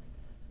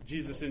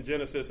Jesus in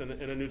Genesis and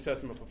a New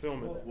Testament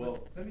fulfillment. Well,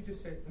 let me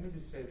just say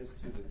this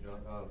too, that John.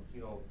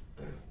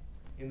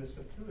 In the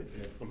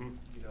Septuagint, the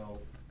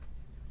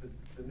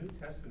New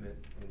Testament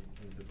in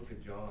the book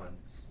of John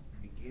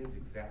begins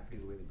exactly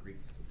the way the Greek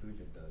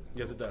Septuagint does.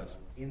 Yes, it does.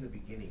 In the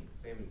beginning,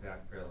 same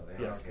exact parallel.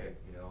 Yes.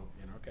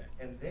 Okay.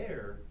 And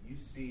there you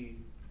see,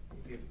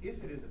 if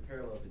it is a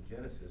parallel to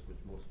Genesis,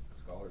 which most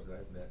scholars that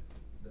I've met,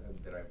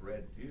 that I've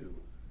read do,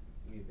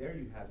 I mean, there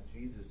you have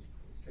Jesus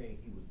saying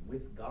he was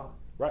with God.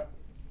 Right.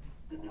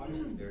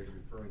 Obviously, there he's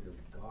referring to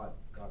God.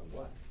 God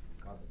what?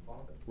 God the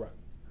Father. Right.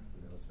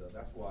 So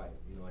that's why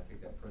I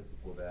take that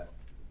principle that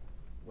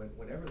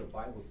whenever the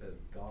Bible says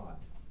God,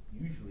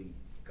 usually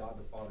God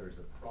the Father is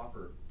a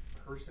proper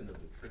person of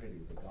the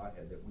Trinity of the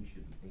Godhead that we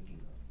should be thinking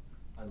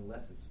of,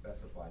 unless it's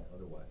specified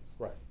otherwise.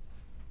 Right.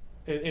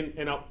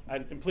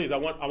 And please, I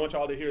want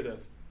y'all to hear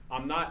this.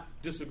 I'm not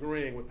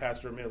disagreeing with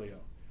Pastor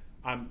Emilio.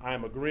 I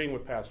am agreeing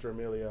with Pastor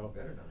Emilio.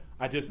 Better not.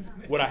 I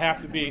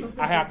have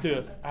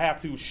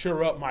to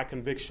shore up my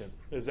conviction.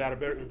 Is that a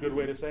good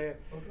way to say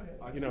it?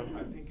 I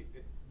think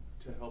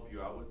to help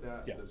you out with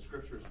that, the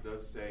scriptures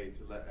does say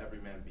to let every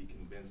man be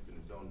convinced in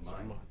his own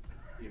mind.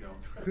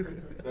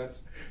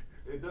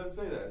 It does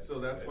say that. So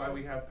that's why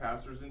we have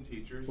pastors and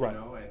teachers, right.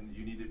 And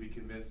you need to be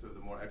convinced of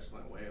the more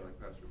excellent way, like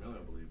Pastor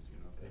Emilio believes,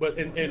 But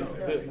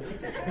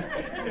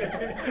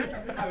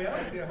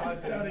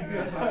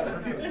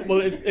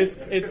well,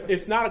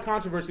 it's not a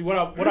controversy. What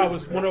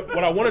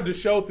I wanted to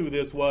show through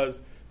this was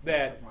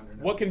that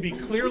what can be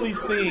clearly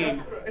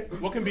seen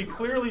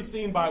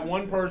by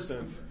one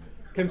person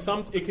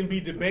it can be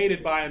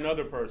debated by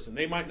another person.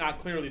 They might not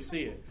clearly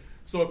see it.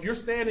 So if you're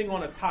standing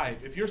on a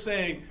type, if you're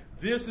saying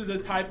this is a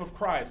type of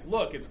Christ,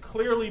 look, it's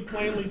clearly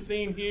plainly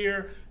seen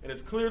here and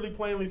it's clearly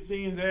plainly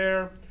seen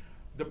there.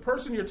 The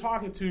person you're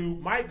talking to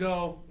might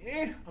go,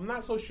 I'm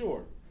not so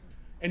sure.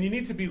 And you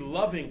need to be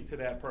loving to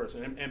that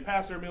person. And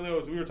Pastor Emilio,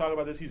 as we were talking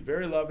about this, he's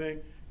very loving.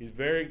 He's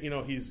very,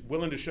 he's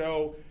willing to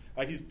show,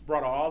 like he's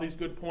brought all these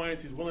good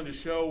points. He's willing to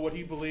show what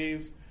he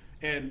believes.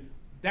 And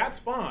that's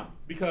fine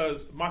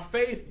because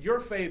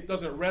your faith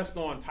doesn't rest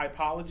on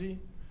typology.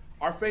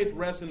 Our faith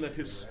rests in the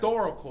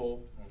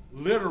historical,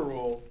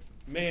 literal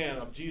man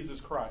of Jesus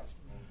Christ.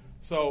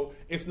 So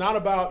it's not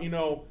about,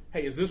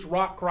 hey, is this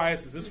rock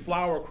Christ? Is this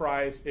flower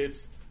Christ?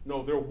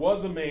 There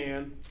was a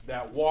man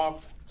that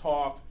walked,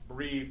 talked,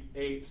 breathed,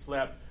 ate,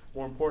 slept,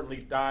 more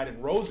importantly, died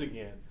and rose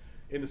again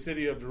in the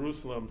city of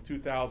Jerusalem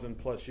 2,000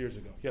 plus years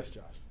ago. Yes,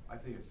 Josh? I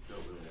think it's still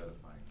really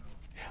edifying.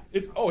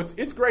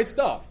 It's great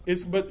stuff.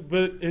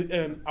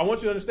 And I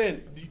want you to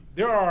understand,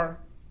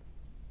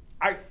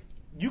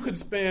 you could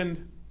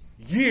spend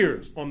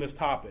years on this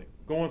topic,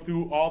 going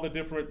through all the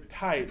different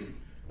types.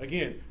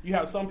 Again, you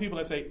have some people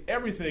that say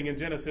everything in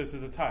Genesis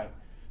is a type.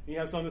 And you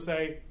have some that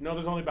say, no,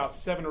 there's only about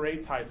 7 or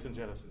 8 types in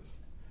Genesis.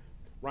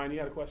 Ryan, you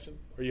had a question?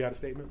 Or you had a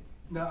statement?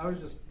 No, I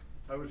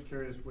was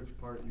curious which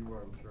part you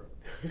were unsure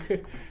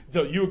of.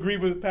 So you agree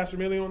with Pastor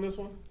Emilio on this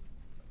one?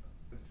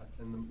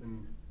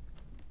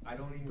 I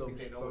don't even think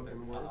they know what the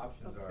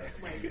options are.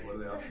 What are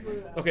the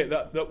options? Okay,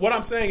 what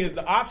I'm saying is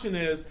the option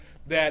is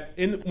that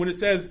when it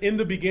says in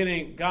the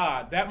beginning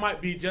God, that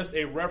might be just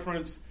a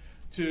reference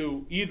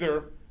to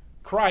either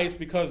Christ,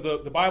 because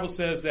the Bible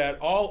says that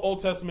all Old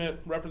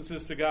Testament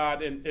references to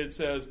God, and it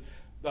says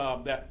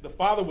that the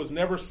Father was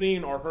never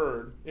seen or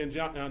heard in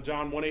John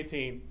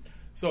 1:18.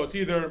 So it's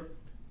either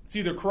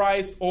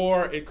Christ,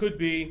 or it could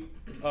be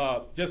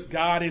just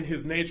God in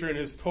his nature and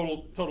his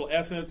total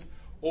essence,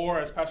 or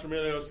as Pastor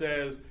Emilio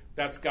says,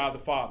 that's God the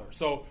Father.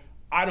 So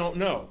I don't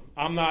know.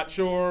 I'm not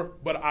sure,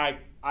 but I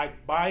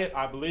buy it.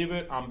 I believe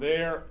it. I'm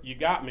there. You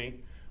got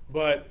me.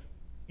 But,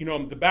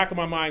 the back of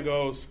my mind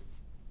goes,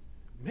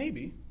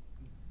 maybe.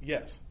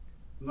 Yes.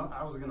 No,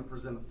 I was going to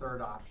present a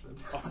third option.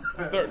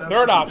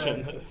 Third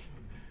option.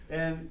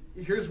 And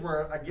here's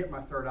where I get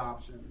my third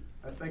option.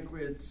 I think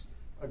it's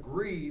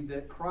agreed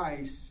that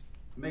Christ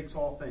makes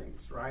all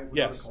things, right? We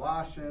go to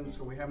Colossians,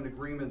 so we have an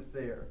agreement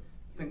there.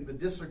 I think the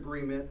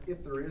disagreement,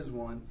 if there is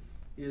one,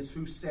 is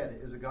who said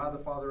it. Is it God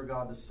the Father or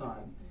God the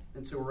Son?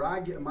 And so where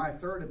I get my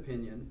third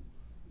opinion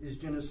is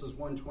Genesis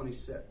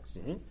 1:26.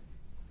 Mm-hmm.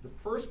 The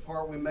first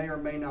part we may or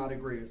may not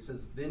agree. It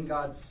says, then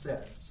God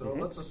said. So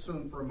let's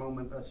assume for a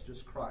moment that's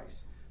just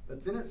Christ.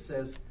 But then it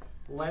says,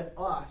 let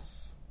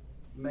us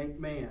make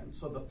man.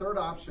 So the third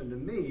option to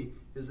me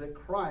is that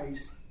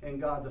Christ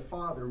and God the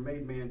Father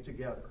made man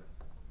together.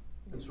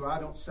 And so I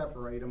don't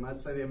separate them. I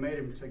say they made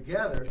him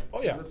together.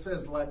 Because it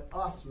says, let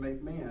us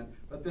make man.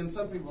 But then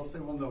some people say,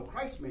 well, no,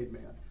 Christ made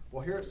man.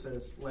 Well, here it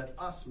says, let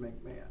us make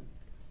man.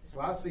 So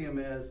I see them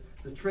as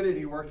the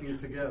Trinity working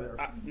together.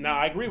 Now,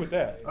 I agree with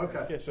that.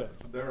 Okay. Yes, sir.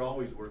 They're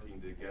always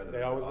working together.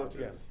 They always work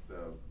together.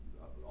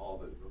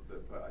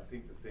 But I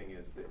think the thing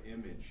is, the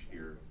image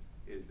here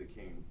is the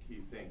key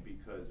thing,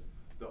 because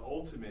the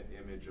ultimate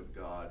image of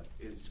God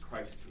is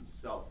Christ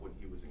himself when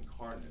he was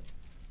incarnate,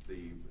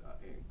 the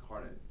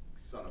incarnate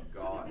Son of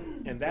God.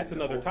 And that's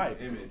another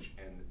type. Image.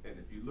 And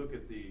if you look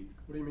at the...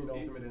 What do you mean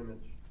ultimate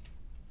image?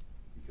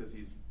 Because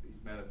he's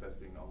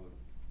manifesting all of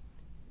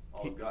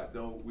God.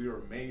 Though we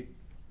were made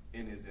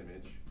in his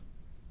image.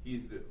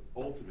 He's the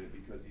ultimate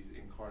because he's the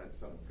incarnate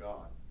Son of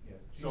God. Yeah.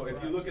 So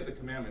if you look at the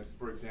commandments,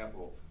 for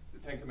example, the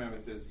Ten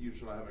Commandments says you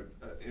shall not have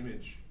an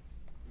image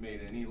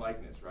made in any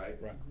likeness, right?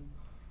 Right.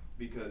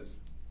 Because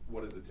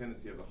what is the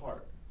tendency of the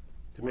heart?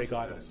 To make Worship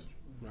that idols. image.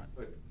 Right.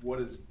 But what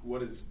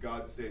does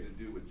God say to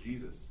do with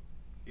Jesus?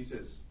 He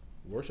says,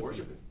 Worship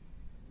him. him.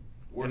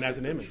 Worship that's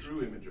an the image.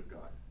 true image of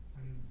God.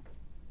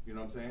 You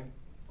know what I'm saying?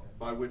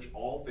 By which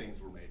all things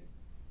were made.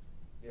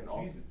 Yeah, And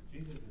all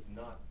Jesus is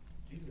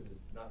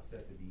not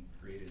said to be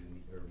created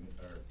in the, or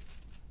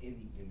in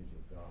the image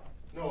of God.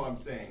 No, I'm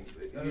saying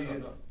No,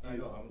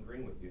 I'm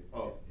agreeing with you.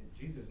 Oh.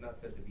 Jesus is not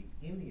said to be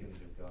in the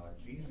image of God.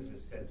 Jesus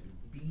is said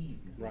to be.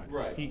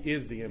 Right. He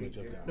is the image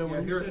of God. No,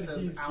 when here you it said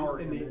says he's our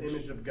in the image.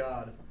 image of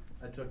God,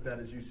 I took that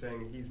as you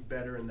saying he's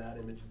better in that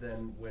image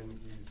than when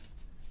he's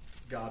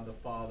God the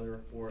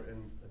Father or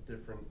in a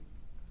different.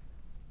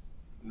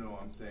 No,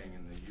 I'm saying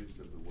in the use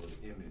of the word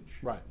image.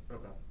 Right.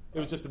 Okay. It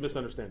was just a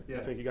misunderstanding. I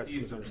Yeah. think you guys Easy,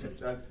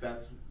 misunderstood.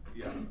 that's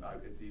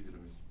it's easy to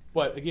miss.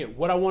 But again,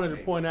 what I wanted to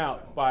point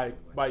out by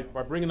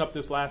bringing up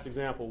this last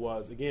example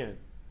was, again,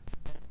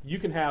 you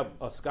can have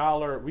a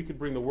scholar, we could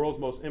bring the world's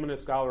most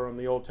eminent scholar on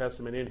the Old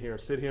Testament in here,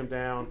 sit him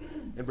down,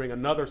 and bring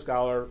another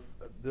scholar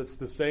that's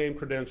the same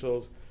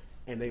credentials,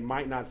 and they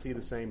might not see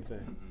the same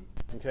thing.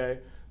 Okay?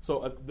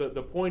 So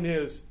the point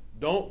is,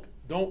 don't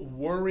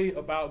worry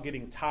about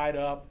getting tied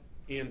up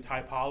in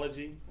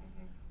typology,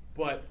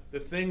 but the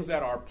things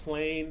that are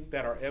plain,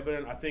 that are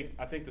evident, I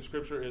think the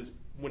scripture is,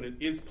 when it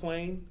is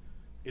plain,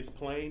 it's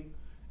plain.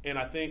 And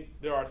I think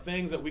there are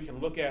things that we can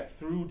look at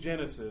through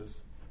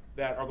Genesis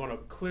that are going to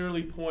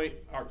clearly point,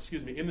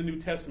 in the New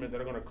Testament,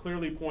 that are going to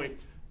clearly point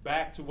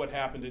back to what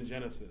happened in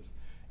Genesis.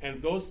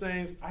 And those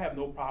things, I have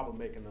no problem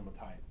making them a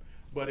type.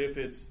 But if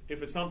it's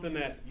something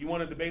that you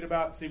want to debate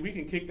about, see, we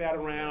can kick that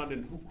around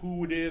and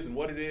who it is and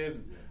what it is.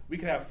 And we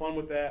can have fun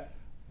with that.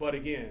 But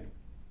again,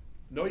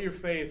 know your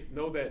faith.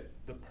 Know that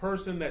the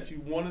person that you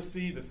want to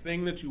see, the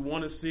thing that you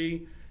want to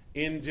see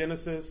in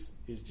Genesis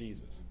is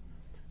Jesus.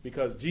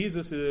 Because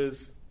Jesus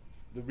is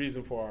the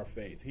reason for our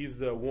faith. He's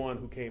the one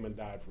who came and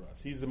died for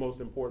us. He's the most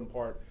important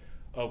part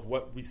of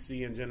what we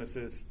see in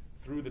Genesis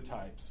through the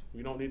types.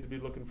 We don't need to be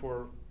looking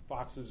for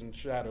foxes and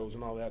shadows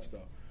and all that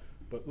stuff.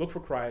 But look for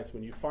Christ.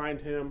 When you find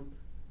him,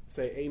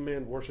 say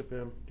amen, worship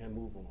him, and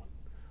move on.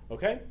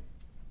 Okay?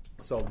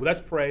 So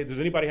let's pray. Does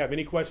anybody have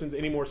any questions,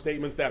 any more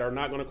statements that are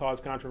not going to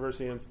cause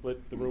controversy and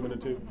split the room into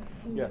two?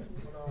 Yes?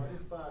 Well, no, I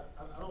just thought,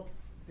 I don't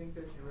think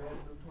that you read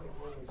Luke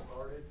 24 when we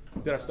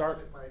started. Did I start?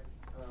 It might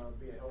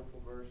be a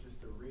helpful verse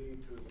just to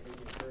read to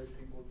maybe encourage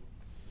people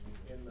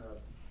in the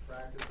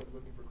practice of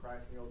looking for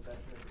Christ in the Old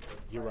Testament, because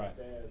You're Christ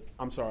right. says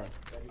I'm sorry.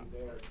 that he's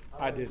there.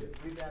 I did.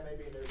 Read that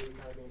maybe, and everybody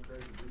kind of be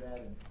encouraged to do that.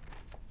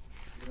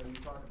 And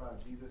you talk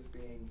about Jesus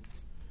being.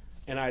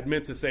 And I had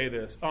meant to say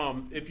this.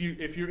 If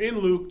you're in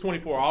Luke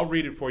 24, I'll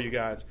read it for you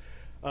guys.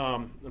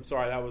 I'm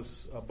sorry, that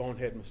was a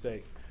bonehead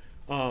mistake.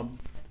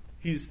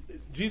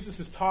 Jesus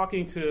is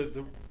talking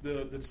to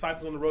the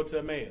disciples on the road to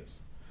Emmaus,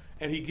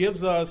 and he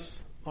gives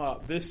us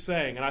this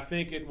saying, and I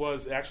think it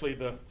was actually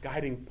the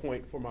guiding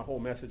point for my whole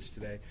message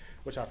today,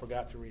 which I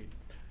forgot to read.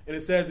 And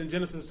it says in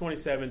Genesis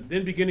 27,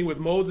 then beginning with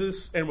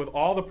Moses and with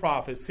all the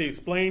prophets, he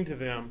explained to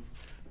them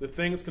the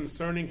things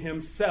concerning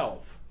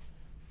himself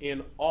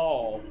in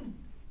all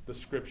the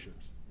scriptures.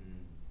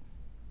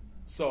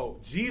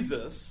 So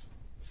Jesus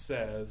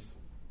says,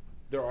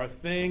 there are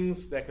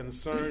things that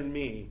concern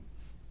me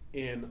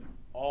in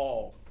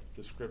all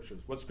the scriptures.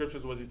 What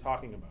scriptures was he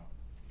talking about?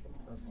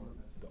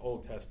 The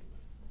Old Testament.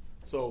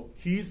 So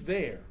he's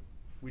there.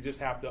 We just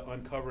have to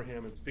uncover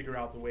him and figure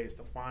out the ways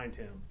to find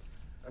him.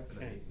 That's an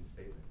amazing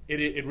statement.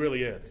 It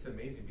really is. It's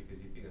amazing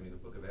because you think, the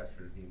book of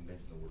Esther doesn't even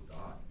mention the word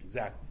God.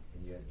 Exactly.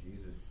 And yet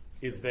Jesus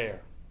is there.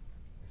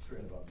 It's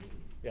written about me.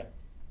 Yeah.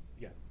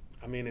 Yeah.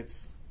 I mean,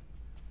 it's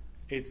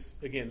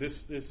again,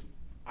 this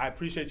I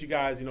appreciate you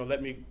guys,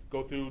 let me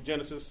go through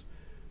Genesis.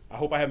 I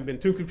hope I haven't been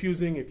too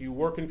confusing. If you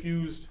were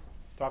confused,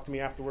 talk to me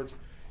afterwards.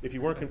 If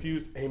you weren't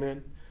confused,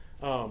 amen.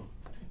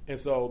 And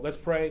so let's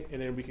pray,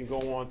 and then we can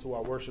go on to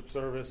our worship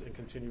service and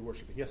continue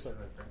worshiping. Yes, sir.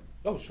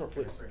 Oh, sure,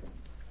 please.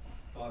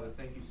 Father,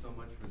 thank you so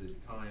much for this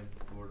time,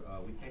 Lord.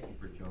 We thank you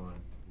for John,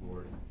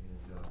 Lord,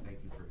 and thank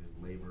you for his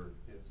labor.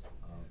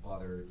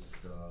 Father, it's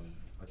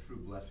a true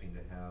blessing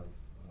to have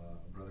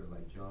a brother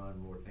like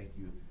John. Lord, thank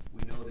you.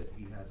 We know that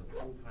he has a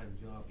full-time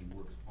job. He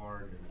works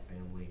hard as a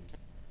family.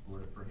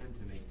 Lord, for him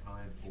to make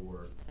time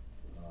for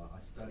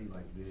a study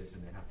like this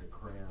and to have to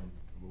cram,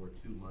 Lord,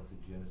 2 months of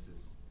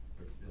Genesis,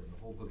 or the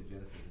whole book of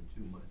Genesis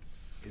in 2 months,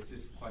 it's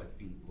just quite a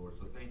feat, Lord.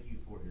 So thank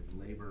you for his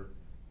labor.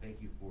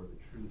 Thank you for the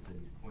truth that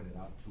he's pointed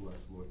out to us,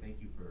 Lord.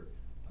 Thank you for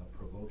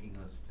provoking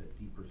us to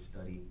deeper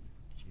study.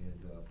 And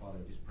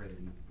Father, I just pray that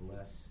you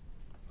bless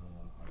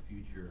our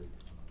future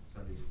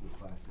Sunday school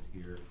classes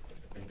here.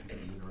 Thank you for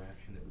the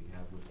interaction that we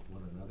have with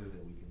one another,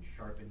 that we can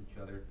sharpen each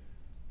other,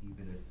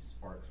 even if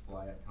sparks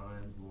fly at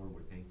times. Lord,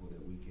 we're thankful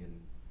that we can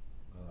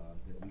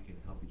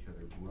help each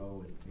other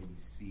grow and maybe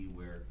see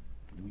where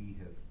we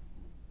have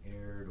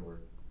erred,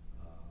 or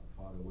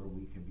Father, where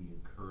we can be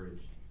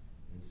encouraged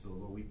And so,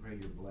 Lord, we pray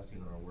your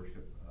blessing on our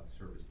worship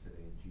service today.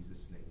 In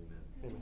Jesus' name, amen.